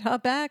 put her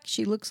back.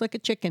 She looks like a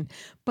chicken.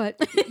 But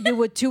you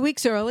were 2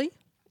 weeks early.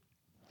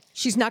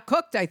 She's not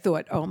cooked, I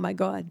thought. Oh, my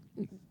God.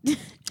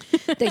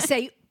 They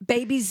say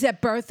babies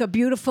at birth are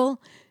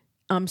beautiful.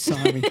 I'm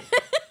sorry.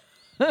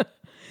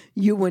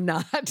 You were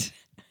not.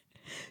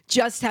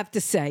 Just have to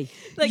say.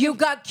 Like you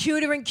got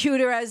cuter and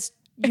cuter as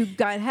you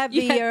got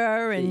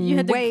heavier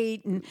and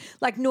weight. And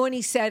like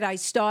Nornie said, I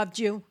starved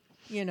you.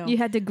 You know. You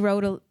had to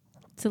grow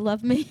to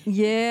love me.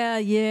 Yeah.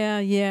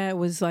 It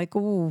was like,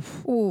 ooh,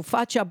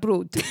 faccia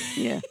brut.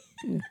 Yeah.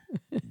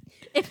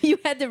 If you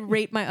had to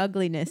rate my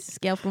ugliness,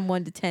 scale from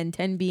 1 to 10,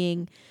 10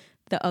 being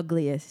the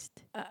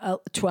ugliest.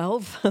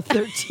 12,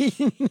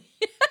 13.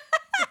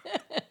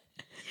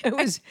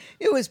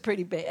 It was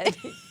pretty bad.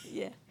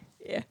 Yeah.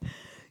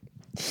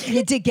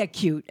 You did get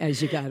cute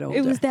as you got older.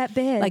 It was that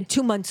bad. Like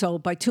 2 months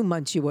old. By 2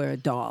 months, you were a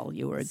doll.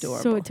 You were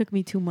adorable. So it took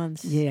me 2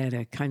 months. Yeah,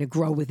 to kind of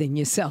grow within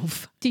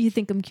yourself. Do you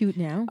think I'm cute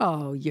now?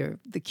 Oh, you're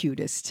the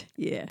cutest.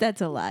 Yeah.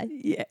 That's a lie.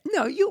 Yeah.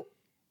 No,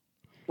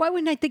 why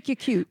wouldn't I think you're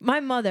cute? My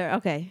mother,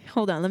 okay,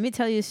 hold on. Let me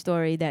tell you a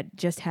story that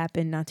just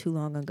happened not too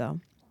long ago.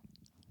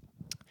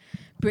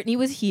 Brittany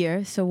was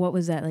here. So what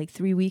was that, like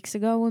 3 weeks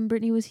ago when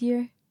Brittany was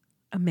here?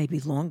 Maybe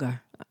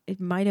longer.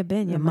 It might have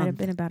been. It might have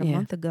been about a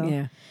month ago.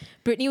 Yeah.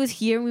 Brittany was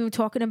here and we were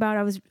talking about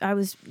I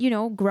was,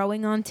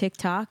 growing on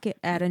TikTok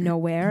out of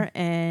nowhere,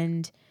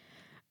 and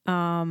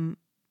my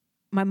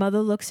mother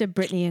looks at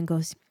Brittany and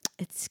goes,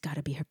 "It's got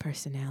to be her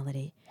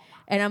personality."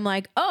 And I'm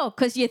like, "Oh,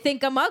 because you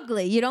think I'm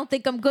ugly. You don't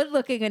think I'm good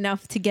looking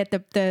enough to get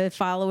the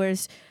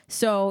followers.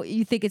 So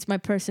you think it's my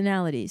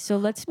personality. So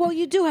let's." Well,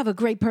 you do have a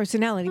great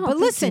personality. Oh, but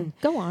listen.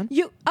 go on.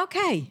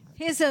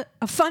 Here's a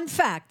fun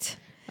fact.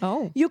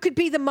 Oh. You could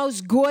be the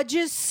most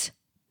gorgeous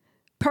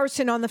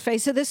person on the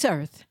face of this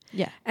earth.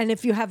 Yeah. And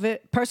if you have a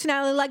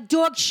personality like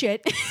dog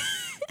shit,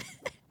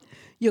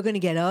 you're going to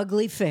get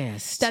ugly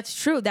fast. That's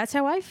true. That's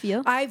how I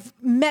feel. I've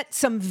met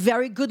some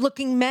very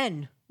good-looking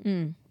men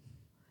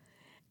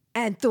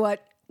and thought,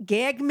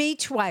 gag me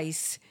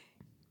twice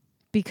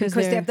because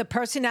they have the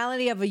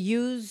personality of a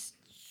used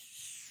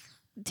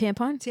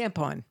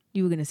tampon.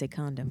 You were going to say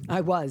condom.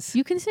 I was.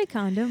 You can say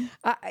condom.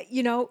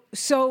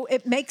 So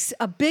it makes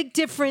a big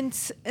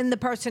difference in the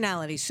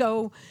personality.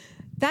 So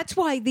that's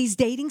why these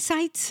dating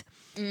sites,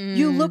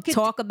 you look at...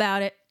 Talk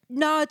about it.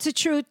 No, it's the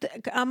truth.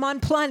 I'm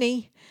on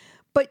plenty.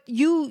 But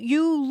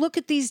you look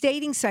at these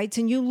dating sites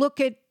and you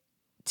look at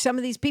some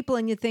of these people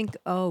and you think,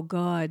 oh,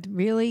 God,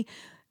 really?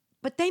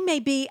 But they may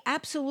be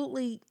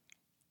absolutely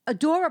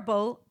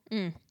adorable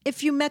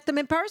if you met them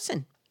in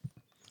person.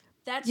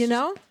 That's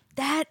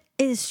That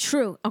is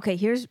true. Okay,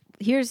 here's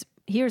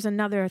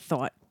another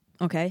thought.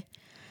 Okay,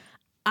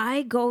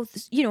 I go.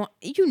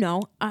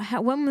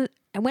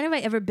 When have I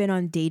ever been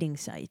on dating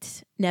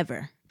sites?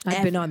 Never.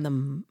 I've been on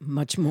them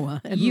much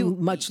more and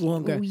much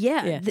longer.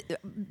 Yeah.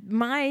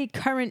 My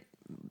current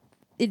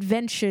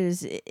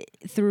adventures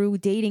through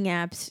dating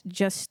apps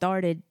just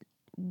started.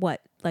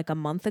 What, like a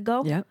month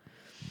ago? Yeah.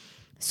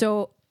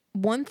 So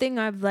one thing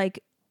I've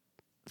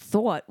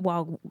thought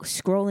while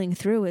scrolling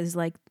through is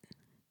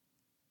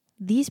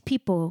these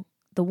people,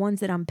 the ones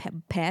that I'm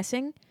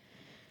passing,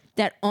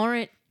 that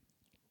aren't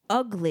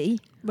ugly,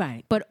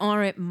 right, but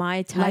aren't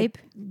my type.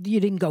 You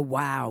didn't go,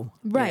 wow.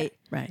 Right.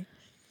 Yeah, right.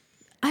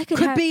 I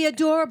could be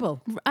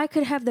adorable. I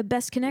could have the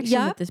best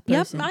connection with this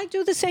person. Yep, I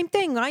do the same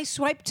thing. I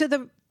swipe to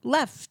the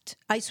left.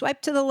 I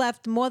swipe to the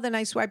left more than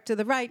I swipe to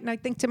the right. And I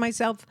think to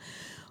myself,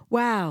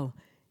 wow.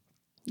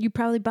 You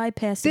probably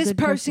bypassed this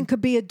person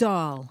could be a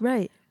doll.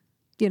 Right.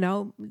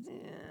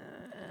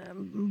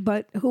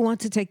 But who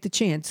wants to take the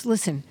chance?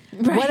 Listen,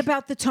 What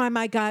about the time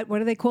I got, what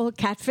do they call it,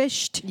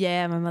 catfished?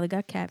 Yeah, my mother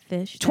got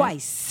catfished.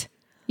 Twice.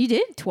 You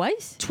did?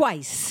 Twice?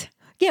 Twice.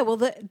 Yeah, well,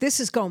 this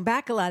is going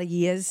back a lot of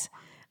years.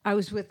 I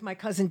was with my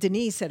cousin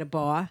Denise at a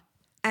bar,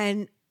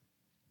 and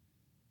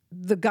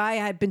the guy I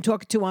had been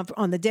talking to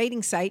on the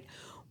dating site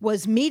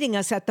was meeting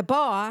us at the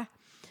bar,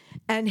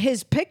 and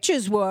his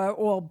pictures were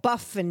all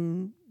buff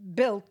and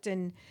built.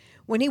 And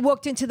when he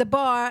walked into the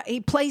bar, he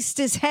placed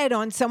his head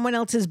on someone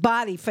else's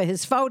body for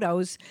his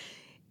photos.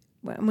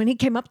 When he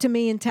came up to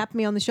me and tapped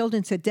me on the shoulder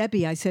and said,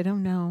 "Debbie," I said, "Oh,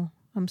 no,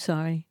 I'm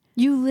sorry."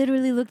 You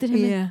literally looked at him.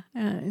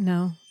 Yeah,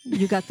 no,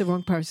 you got the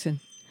wrong person.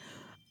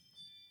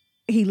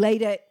 He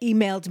later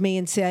emailed me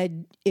and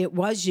said, "It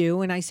was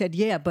you." And I said,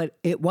 "Yeah, but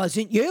it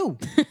wasn't you."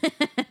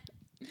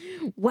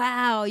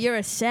 Wow, you're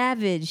a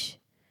savage.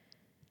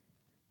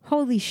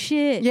 Holy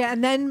shit. Yeah,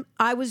 and then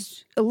I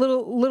was a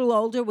little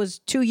older, was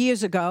 2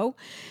 years ago.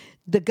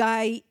 The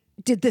guy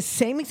did the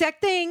same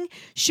exact thing,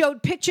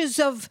 showed pictures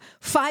of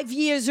 5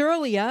 years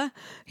earlier.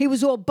 He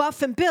was all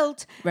buff and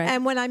built. Right.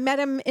 And when I met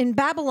him in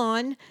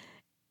Babylon,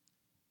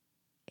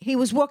 he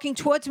was walking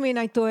towards me, and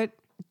I thought,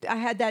 I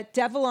had that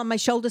devil on my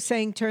shoulder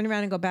saying, "Turn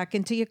around and go back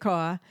into your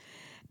car."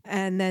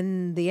 And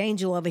then the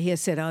angel over here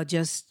said, "I'll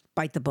just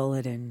bite the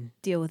bullet and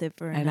Deal with it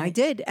for a and night. I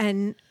did.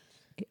 And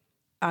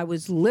I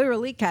was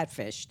literally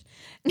catfished.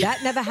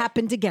 That never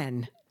happened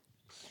again.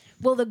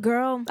 Well, the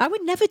girl. I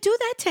would never do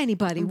that to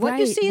anybody. What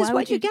you Right. see is Why what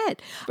would you you-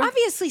 get.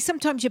 Obviously,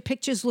 sometimes your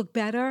pictures look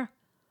better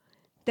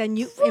than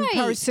you in Right.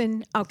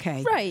 person.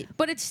 Okay. Right,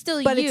 but it's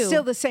still But you. it's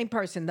still the same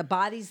person. The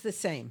body's the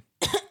same.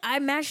 I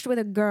matched with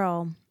a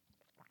girl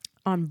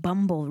on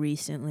Bumble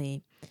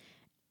recently,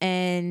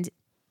 and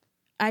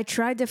I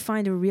tried to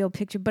find a real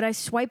picture, but I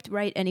swiped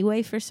right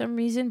anyway for some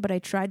reason. But I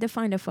tried to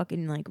find a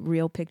fucking like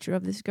real picture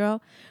of this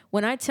girl.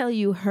 When I tell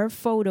you her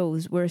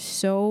photos were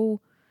so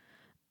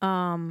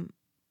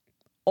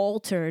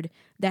altered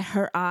that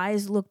her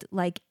eyes looked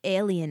like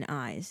alien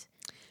eyes.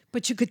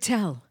 But you could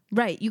tell.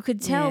 Right, you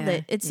could tell Yeah,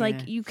 that it's like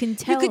yeah. you can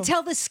tell. You could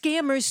tell the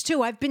scammers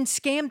too. I've been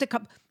scammed a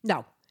couple.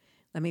 No,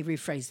 let me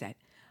rephrase that.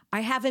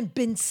 I haven't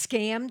been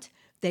scammed.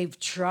 They've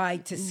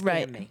tried to scam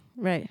Right, me.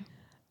 right,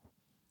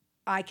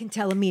 I can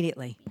tell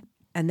immediately.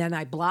 And then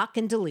I block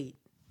and delete.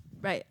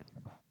 right.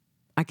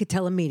 I could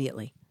tell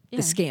immediately. Yeah.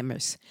 The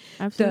scammers.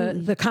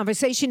 Absolutely. The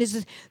conversation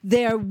is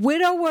they're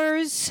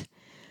widowers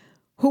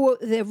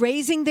they're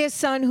raising their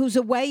son who's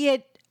away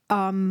at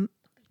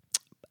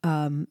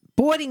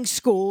boarding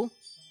school.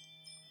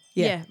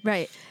 Yeah,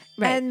 right,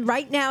 right. And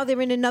right now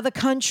they're in another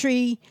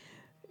country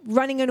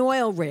running an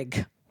oil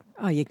rig.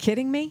 Are you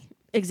kidding me?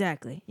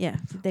 Exactly. Yeah.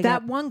 They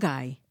That got, one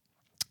guy,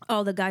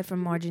 the guy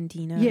from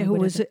Argentina. yeah, or who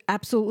whatever. was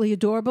absolutely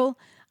adorable.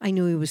 I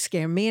knew he was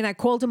scaring me, and I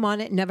called him on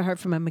it and never heard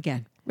from him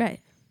again. Right.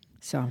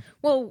 So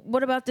Well,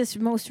 what about this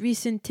most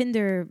recent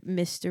Tinder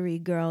mystery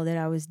girl that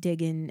I was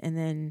digging, and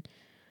then,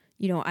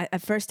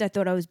 at first I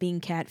thought I was being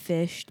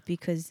catfished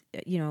because,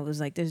 it was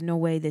like, there's no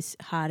way this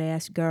hot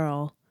ass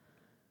girl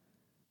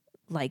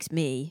likes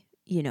me,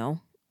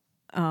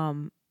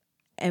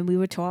 and we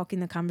were talking,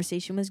 the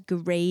conversation was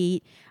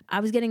great. I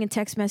was getting a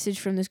text message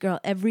from this girl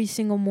every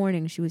single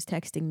morning. She was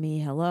texting me,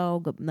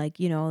 hello,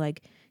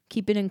 like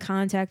keeping in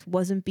contact,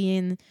 wasn't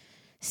being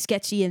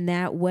sketchy in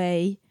that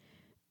way.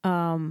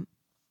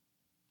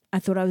 I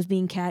thought I was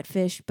being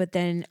catfished, but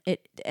then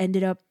it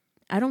ended up,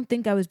 I don't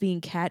think I was being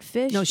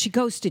catfished. no, she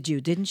ghosted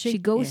you, didn't she? She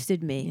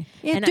ghosted me.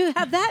 Yeah, And do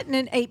have that in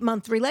an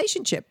 8-month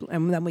relationship,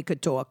 and then we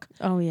could talk.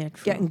 Oh, yeah,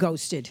 true. Getting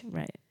ghosted.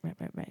 Right.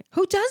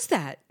 Who does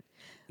that?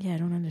 Yeah, I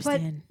don't But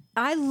understand.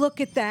 I look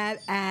at that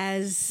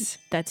as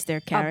That's their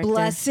a character.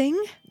 blessing.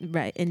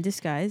 Right, in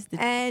disguise.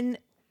 And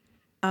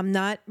I'm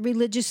not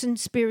religious and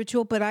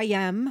spiritual, but I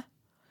am.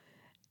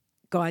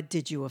 God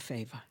did you a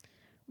favor.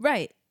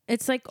 Right.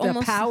 It's like The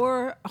almost,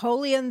 power,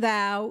 holy and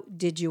thou,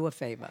 did you a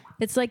favor.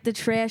 it's like the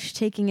trash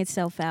taking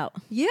itself out.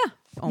 Yeah.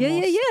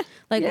 Almost. Yeah.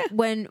 Like Yeah.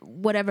 when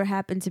whatever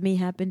happened to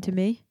me,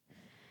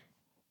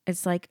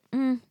 it's like,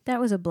 that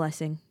was a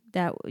blessing.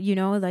 That,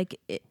 like,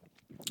 it,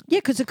 Yeah,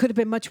 because it could have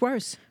been much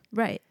worse.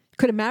 right,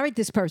 Could have married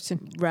this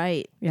person.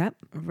 right. Yep.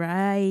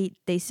 Right.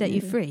 They set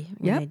you free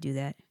when Yep. they do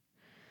that.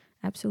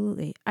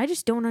 Absolutely. I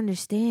just don't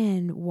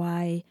understand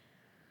why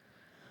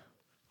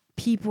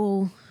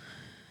people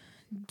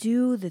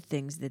do the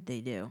things that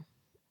they do.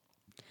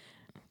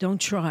 Don't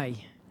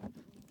try.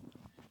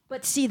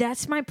 But see,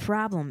 that's my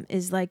problem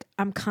is like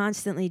I'm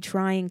constantly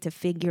trying to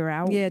figure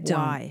out Yeah,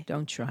 why.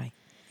 don't try.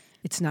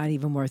 It's not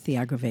even worth the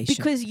aggravation.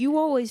 Because you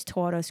always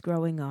taught us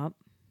growing up.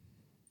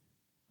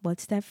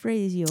 What's that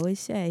phrase you always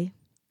say?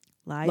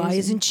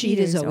 liars and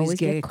cheaters always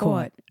get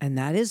caught. And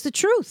that is the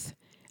truth.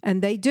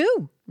 And they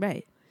do.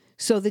 Right.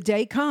 So the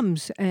day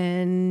comes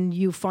and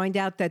you find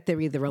out that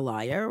they're either a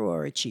liar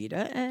or a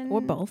cheater and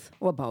Or both.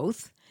 Or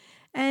both.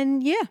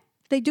 And yeah,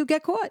 they do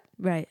get caught.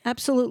 Right.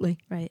 Absolutely.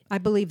 Right. I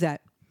believe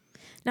that.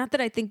 Not that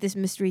I think this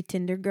mystery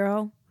Tinder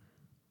girl.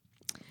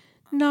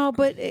 No,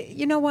 but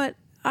you know what?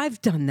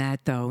 I've done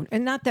that though.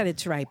 And not that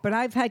it's right, but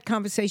I've had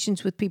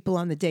conversations with people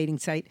on the dating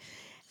site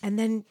and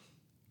then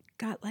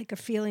got like a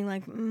feeling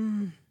like,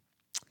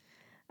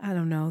 I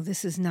don't know,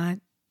 this is not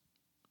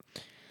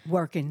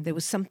working. There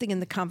was something in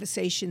the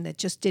conversation that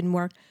just didn't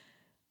work.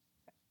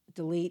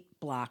 Delete,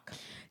 block.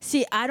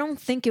 See, I don't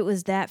think it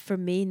was that for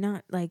me,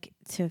 not like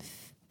to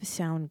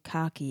sound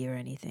cocky or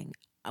anything.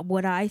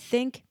 What I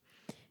think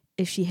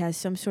if she has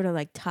some sort of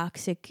like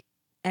toxic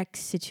ex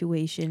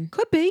situation.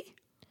 Could be.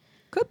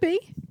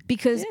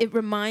 Because it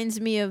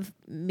reminds me of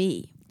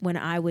me when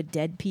I would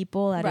dead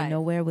people out of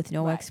nowhere with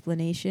no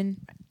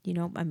explanation. You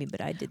know, I mean,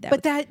 but I did that.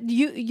 But that,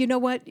 you know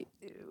what?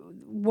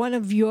 One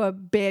of your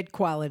bad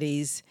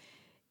qualities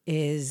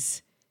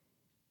is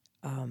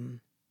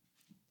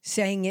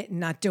saying it and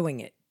not doing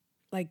it.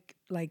 Like,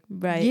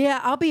 yeah,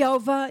 I'll be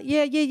over.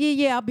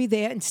 Yeah, I'll be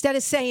there. Instead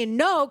of saying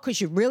no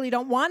because you really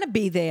don't want to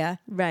be there.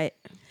 Right.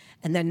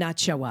 And then not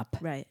show up.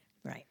 Right.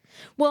 Right.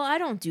 Well, I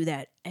don't do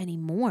that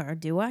anymore,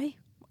 do I?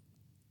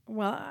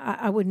 Well,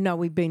 I wouldn't know.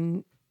 We've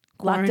been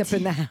locked up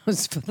in the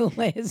house for the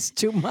last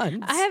 2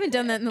 months. I haven't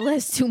done that in the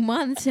last 2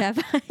 months, have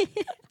I?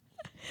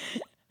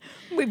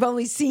 We've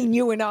only seen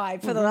you and I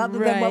for other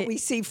than what we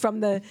see from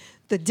the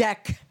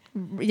deck.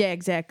 Yeah,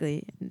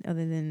 exactly.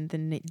 Other than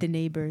the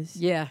neighbors.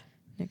 Yeah.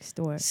 Next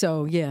door.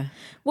 So, yeah.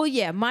 Well,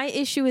 yeah, my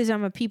issue is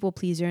I'm a people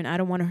pleaser and I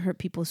don't want to hurt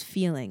people's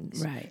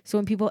feelings. Right. So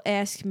when people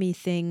ask me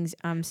things,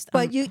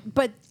 But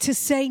to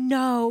say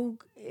no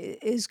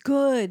is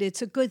good.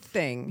 It's a good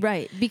thing.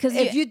 Right. Because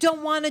if you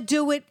don't want to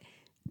do it,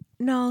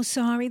 no,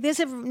 sorry. There's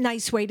a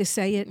nice way to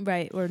say it.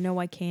 Right. Or no,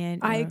 I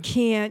can't. I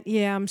can't.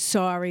 Yeah, I'm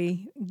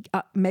sorry.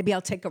 Maybe I'll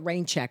take a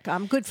rain check.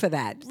 I'm good for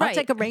that. Right. I'll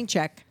take a rain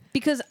check.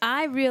 Because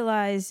I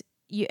realize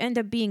you end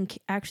up being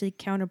actually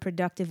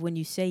counterproductive when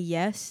you say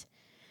yes.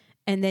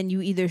 And then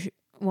you either,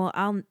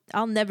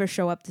 I'll never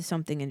show up to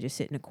something and just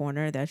sit in a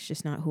corner. That's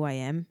just not who I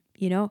am,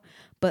 you know?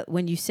 But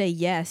when you say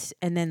yes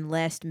and then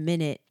last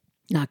minute.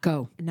 Not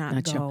go.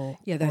 Not go. Show.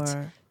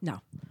 Yeah,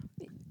 no.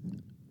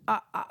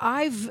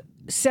 I've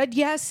said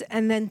yes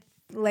and then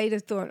later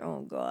thought,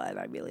 oh, God,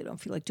 I really don't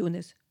feel like doing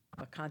this.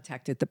 I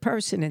contacted the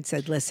person and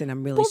said, listen,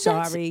 I'm really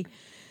sorry.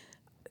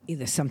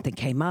 Either something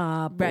came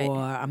up or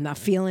I'm not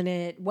feeling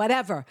it,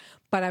 whatever.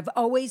 But I've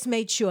always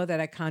made sure that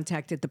I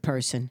contacted the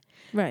person.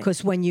 Right.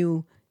 Because when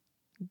you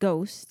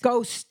ghost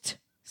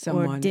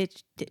someone. Or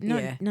ditch.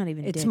 Not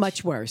even ditch. It's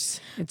much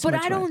worse. But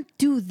I don't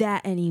do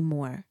that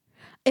anymore.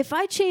 If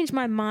I change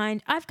my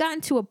mind, I've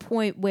gotten to a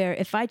point where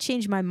if I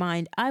change my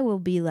mind, I will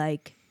be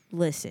like,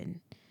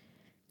 listen,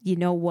 you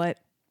know what?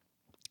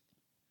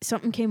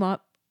 Something came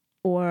up.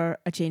 Or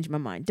I changed my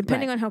mind,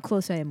 depending on how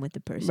close I am with the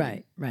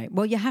person. Right.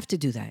 Well, you have to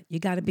do that. You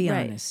got to be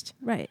honest.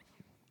 Right.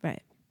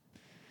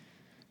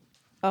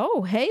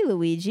 Oh, hey,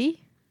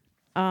 Luigi.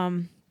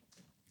 Right.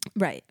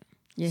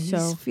 Yeah,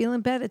 he's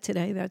feeling better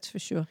today, that's for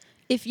sure.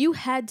 If you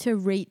had to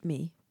rate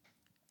me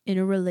in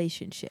a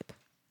relationship,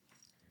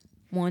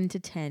 1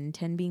 to 10,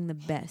 10 being the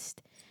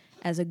best,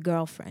 as a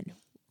girlfriend,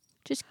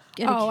 just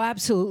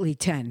absolutely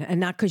 10, and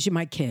not because you're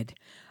my kid.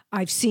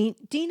 I've seen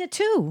Dina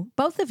too,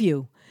 both of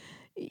you.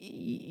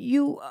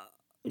 You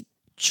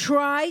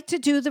try to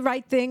do the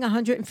right thing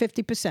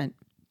 150%.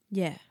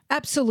 Yeah,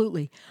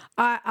 absolutely.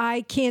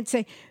 I can't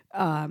say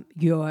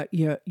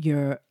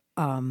you're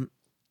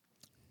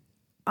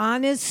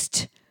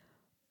honest,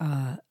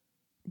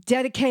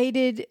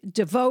 dedicated,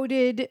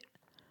 devoted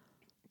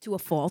to a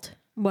fault.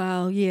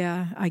 Well,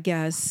 yeah, I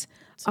guess.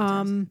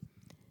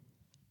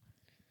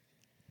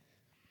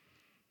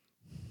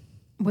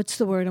 What's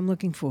the word I'm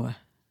looking for?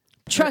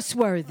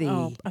 Trustworthy.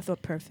 Oh, I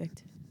thought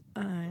perfect.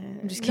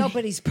 I'm just kidding.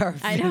 Nobody's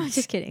perfect. I know. I'm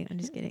just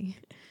kidding.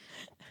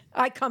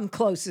 I come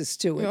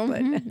closest to it,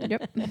 but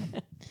yep.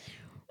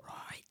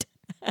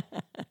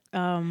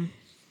 Right.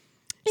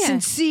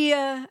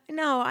 Sincere.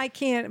 No, I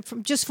can't.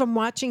 From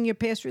watching your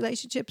past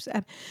relationships,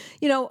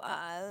 the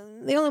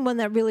only one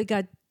that really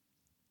got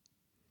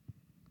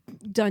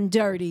done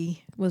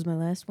dirty was my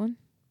last one.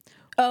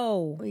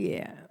 Oh,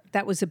 yeah.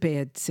 That was a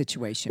bad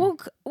situation.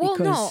 Well,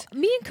 no.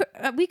 Me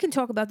and we can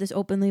talk about this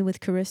openly with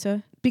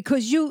Carissa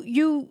because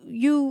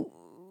you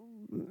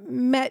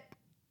met.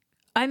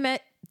 I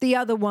met the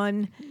other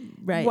one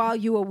while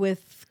you were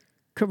with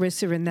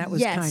Carissa, and that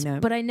was kind of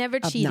but I never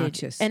cheated.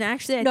 Obnoxious. And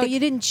actually, you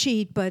didn't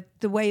cheat, but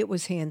the way it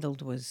was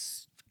handled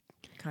was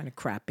kind of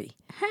crappy.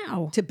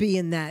 How to be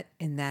in that?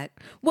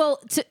 Well,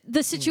 to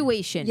the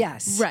situation.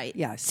 Yes. Right.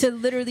 Yes. To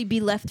literally be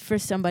left for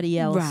somebody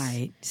else.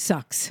 Right.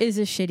 Sucks. Is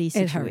a shitty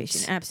situation. It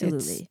hurts.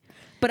 Absolutely.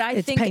 But I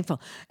it's think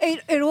painful.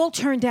 It all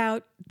turned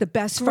out the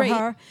best for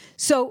her.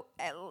 So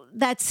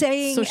that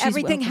saying,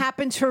 everything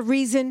happens for a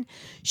reason.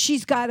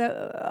 She's got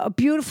a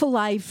beautiful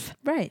life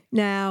right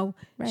now.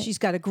 Right. She's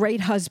got a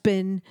great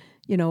husband.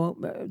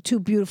 2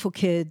 beautiful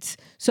kids.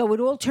 So it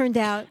all turned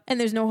out, and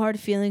there's no hard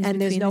feelings. And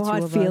there's no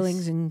hard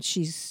feelings, and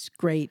she's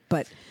great.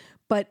 But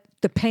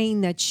the pain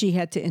that she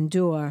had to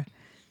endure,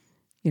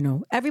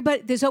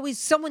 everybody. There's always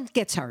someone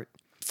gets hurt.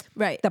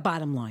 Right. The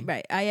bottom line.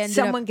 Right.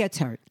 Someone gets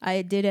hurt.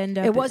 I did end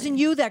up. It wasn't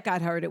you that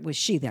got hurt. It was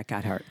she that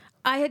got hurt.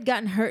 I had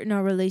gotten hurt in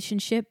our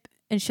relationship,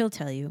 and she'll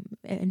tell you.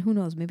 And who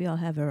knows? Maybe I'll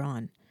have her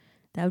on.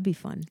 That would be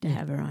fun to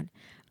have her on.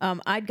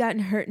 I'd gotten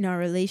hurt in our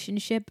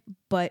relationship,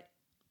 but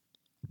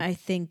I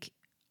think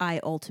I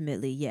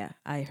ultimately,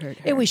 I hurt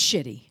her. It was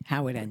shitty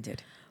how it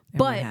ended.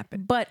 What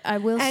happened. But I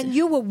will say. And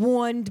you were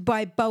warned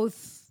by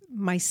both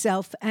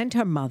myself and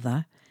her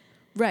mother.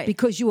 Right.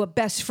 Because you were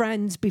best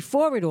friends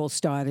before it all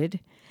started.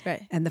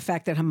 Right. And the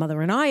fact that her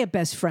mother and I are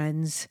best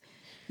friends,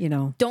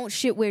 Don't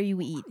shit where you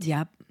eat.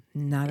 Yep.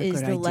 Not a is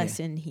good the idea.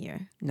 lesson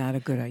here. Not a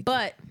good idea.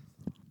 But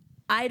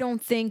I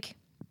don't think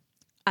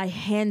I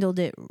handled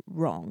it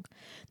wrong.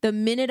 The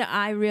minute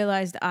I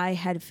realized I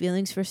had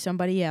feelings for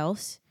somebody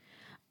else,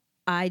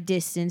 I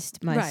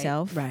distanced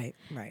myself. Right.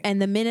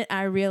 And the minute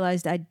I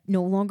realized I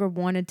no longer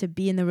wanted to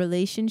be in the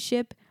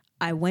relationship,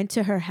 I went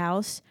to her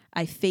house.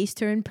 I faced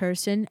her in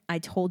person. I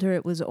told her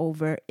it was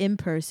over in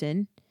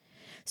person.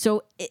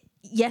 So,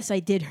 yes, I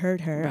did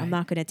hurt her. Right, I'm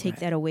not going to take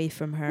that away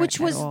from her. Which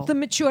was at all. the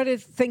mature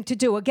thing to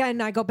do.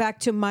 Again, I go back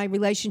to my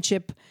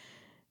relationship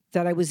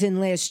that I was in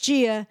last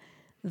year.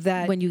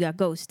 That when you got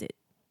ghosted.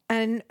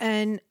 And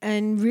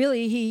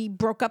really, he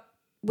broke up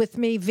with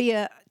me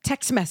via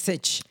text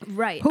message.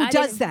 Right. Who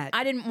does that?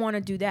 I didn't want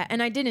to do that,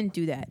 and I didn't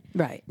do that.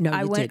 Right. No,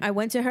 I you went. didn't. I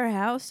went to her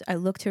house. I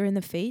looked her in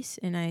the face,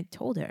 and I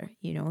told her,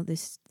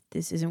 this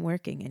isn't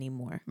working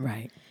anymore.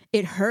 Right.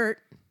 It hurt.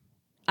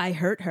 I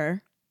hurt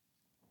her,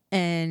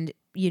 and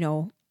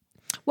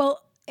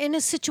Well, in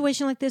a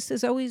situation like this,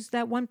 there's always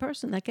that one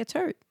person that gets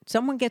hurt.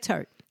 Someone gets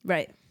hurt.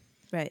 right.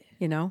 It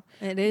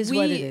is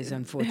what it is.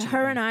 Unfortunately,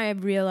 her and I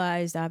have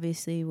realized,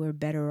 obviously, we're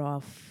better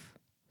off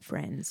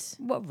friends.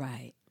 Well,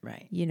 right.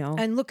 And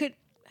And look at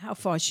how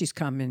far she's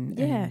come.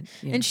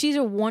 and she's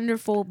a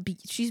wonderful.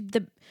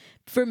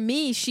 For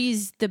me,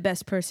 she's the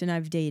best person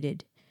I've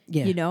dated.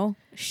 Yeah.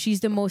 She's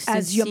the most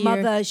as sincere. your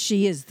mother,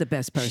 she is the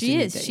best person. She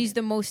you is. dated. She's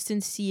the most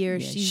sincere.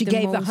 Yeah. She's She the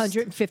gave most,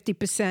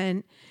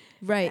 150%.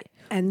 Right.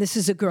 And this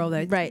is a girl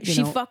that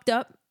She fucked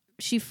up.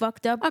 She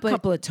fucked up a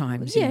couple of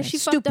times. Yeah, she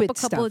fucked up a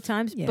couple of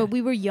times. Yeah. But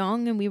we were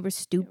young and we were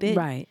stupid.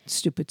 Right.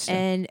 Stupid stuff.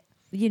 And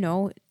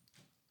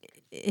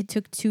it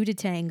took two to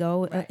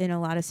tango in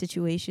a lot of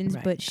situations.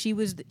 Right. But she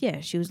was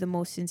the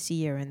most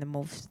sincere and the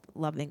most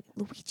loving.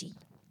 Luigi,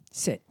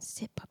 sit,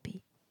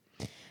 puppy.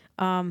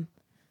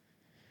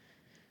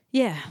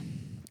 Yeah,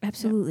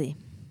 absolutely.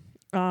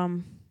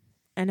 And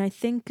I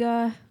think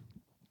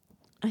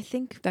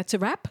that's a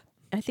wrap.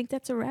 I think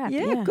that's a wrap.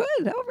 Yeah,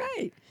 good. All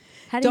right.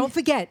 Don't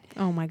forget.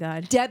 Oh my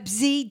God.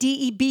 Debbzy,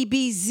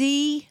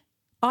 DEBBZIE,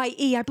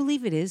 I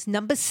believe it is,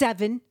 number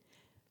 7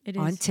 It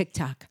is on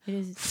TikTok. It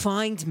is.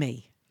 Find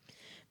me.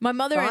 My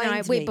mother and I.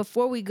 Find Wait, me.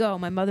 before we go,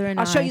 my mother and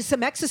I'll show you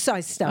some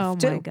exercise stuff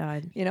too. Oh my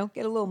God. Get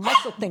a little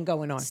muscle thing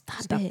going on.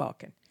 Stop it.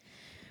 barking.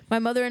 My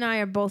mother and I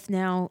are both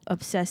now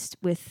obsessed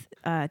with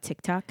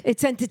TikTok.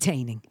 It's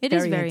entertaining. It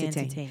is very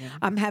entertaining.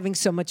 I'm having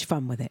so much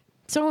fun with it.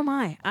 So am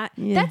I.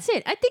 That's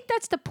it. I think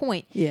that's the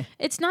point. Yeah.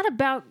 It's not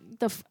about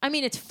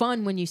it's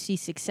fun when you see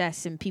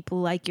success and people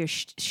like your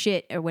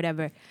shit or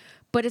whatever,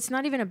 but it's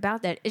not even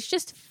about that. It's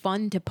just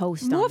fun to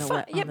post. More on the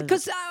fun. web.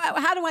 Because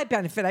how do I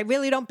benefit? I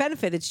really don't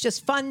benefit. It's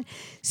just fun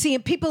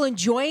seeing people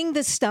enjoying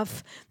the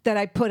stuff that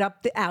I put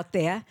out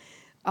there,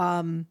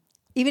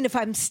 even if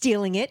I'm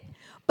stealing it.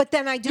 But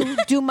then I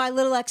do my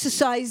little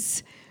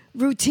exercise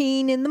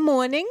routine in the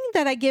morning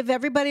that I give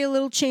everybody a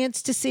little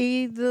chance to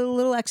see the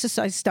little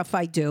exercise stuff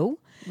I do.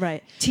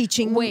 Right.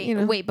 Teaching.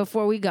 Wait,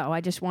 before we go,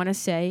 I just want to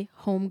say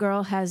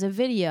Homegirl has a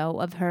video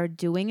of her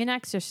doing an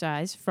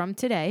exercise from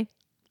today,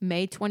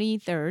 May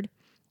 23rd,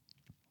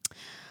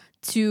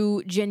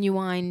 to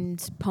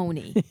Genuine's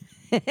pony.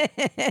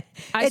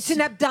 It's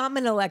an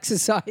abdominal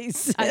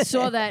exercise. I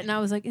saw that and I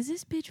was like, is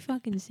this bitch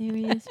fucking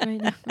serious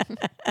right now?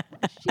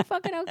 Is she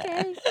fucking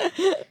okay?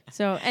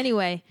 So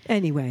anyway,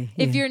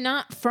 if you're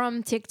not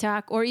from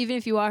TikTok, or even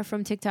if you are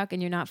from TikTok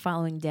and you're not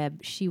following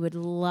Deb, she would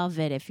love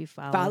it if you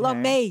follow her.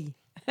 me.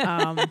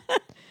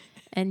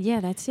 And yeah,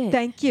 that's it.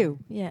 Thank you.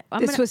 Yeah,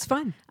 This was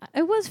fun.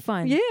 It was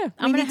fun. Yeah,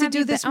 I'm we gonna need to have do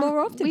you this more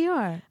often. We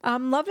are.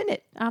 I'm loving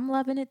it. I'm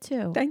loving it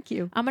too. Thank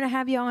you. I'm gonna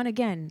have you on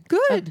again.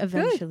 Good.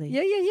 Eventually.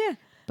 Good. Yeah.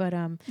 But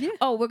Yeah.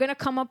 Oh, we're gonna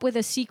come up with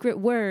a secret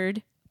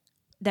word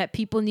that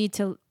people need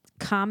to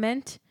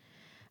comment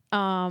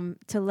to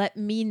let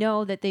me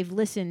know that they've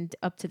listened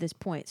up to this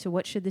point. So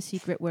what should the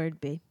secret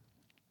word be?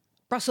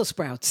 Brussels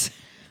sprouts.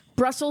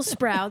 Brussels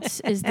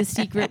sprouts is the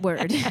secret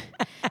word.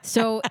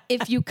 So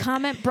if you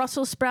comment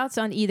Brussels sprouts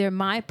on either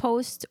my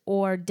post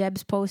or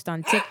Deb's post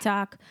on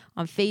TikTok,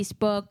 on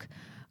Facebook,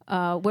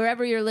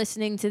 wherever you're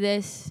listening to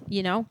this,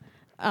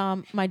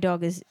 my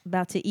dog is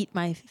about to eat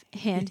my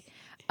hand.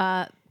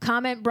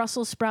 Comment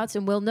Brussels sprouts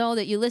and we'll know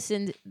that you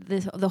listened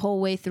the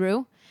whole way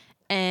through.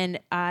 And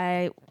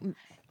I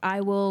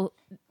will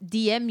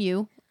DM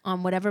you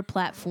on whatever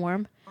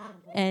platform.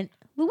 And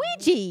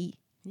Luigi...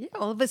 Yeah,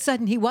 all of a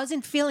sudden, he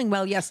wasn't feeling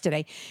well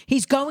yesterday.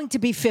 He's going to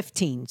be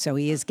 15, so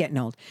he is getting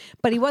old.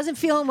 But he wasn't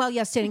feeling well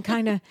yesterday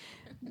and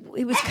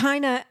he was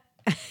kind of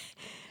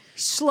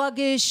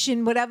sluggish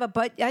and whatever.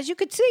 But as you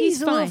could see,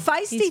 he's a little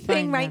feisty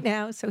thing right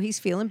now, so he's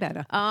feeling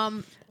better.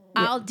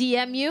 I'll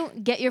DM you,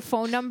 get your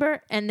phone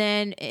number, and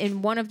then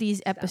in one of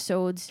these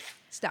episodes,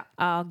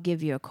 I'll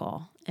give you a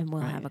call and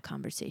we'll have a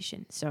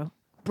conversation. So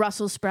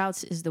Brussels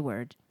sprouts is the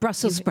word.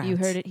 Brussels sprouts. You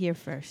heard it here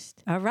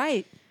first. All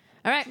right.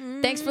 All right.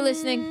 Thanks for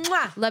listening.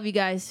 Mwah. Love you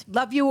guys.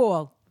 Love you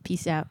all.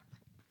 Peace out.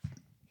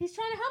 He's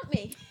trying to help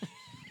me.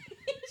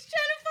 He's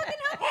trying to fucking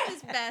help me,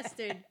 this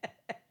bastard.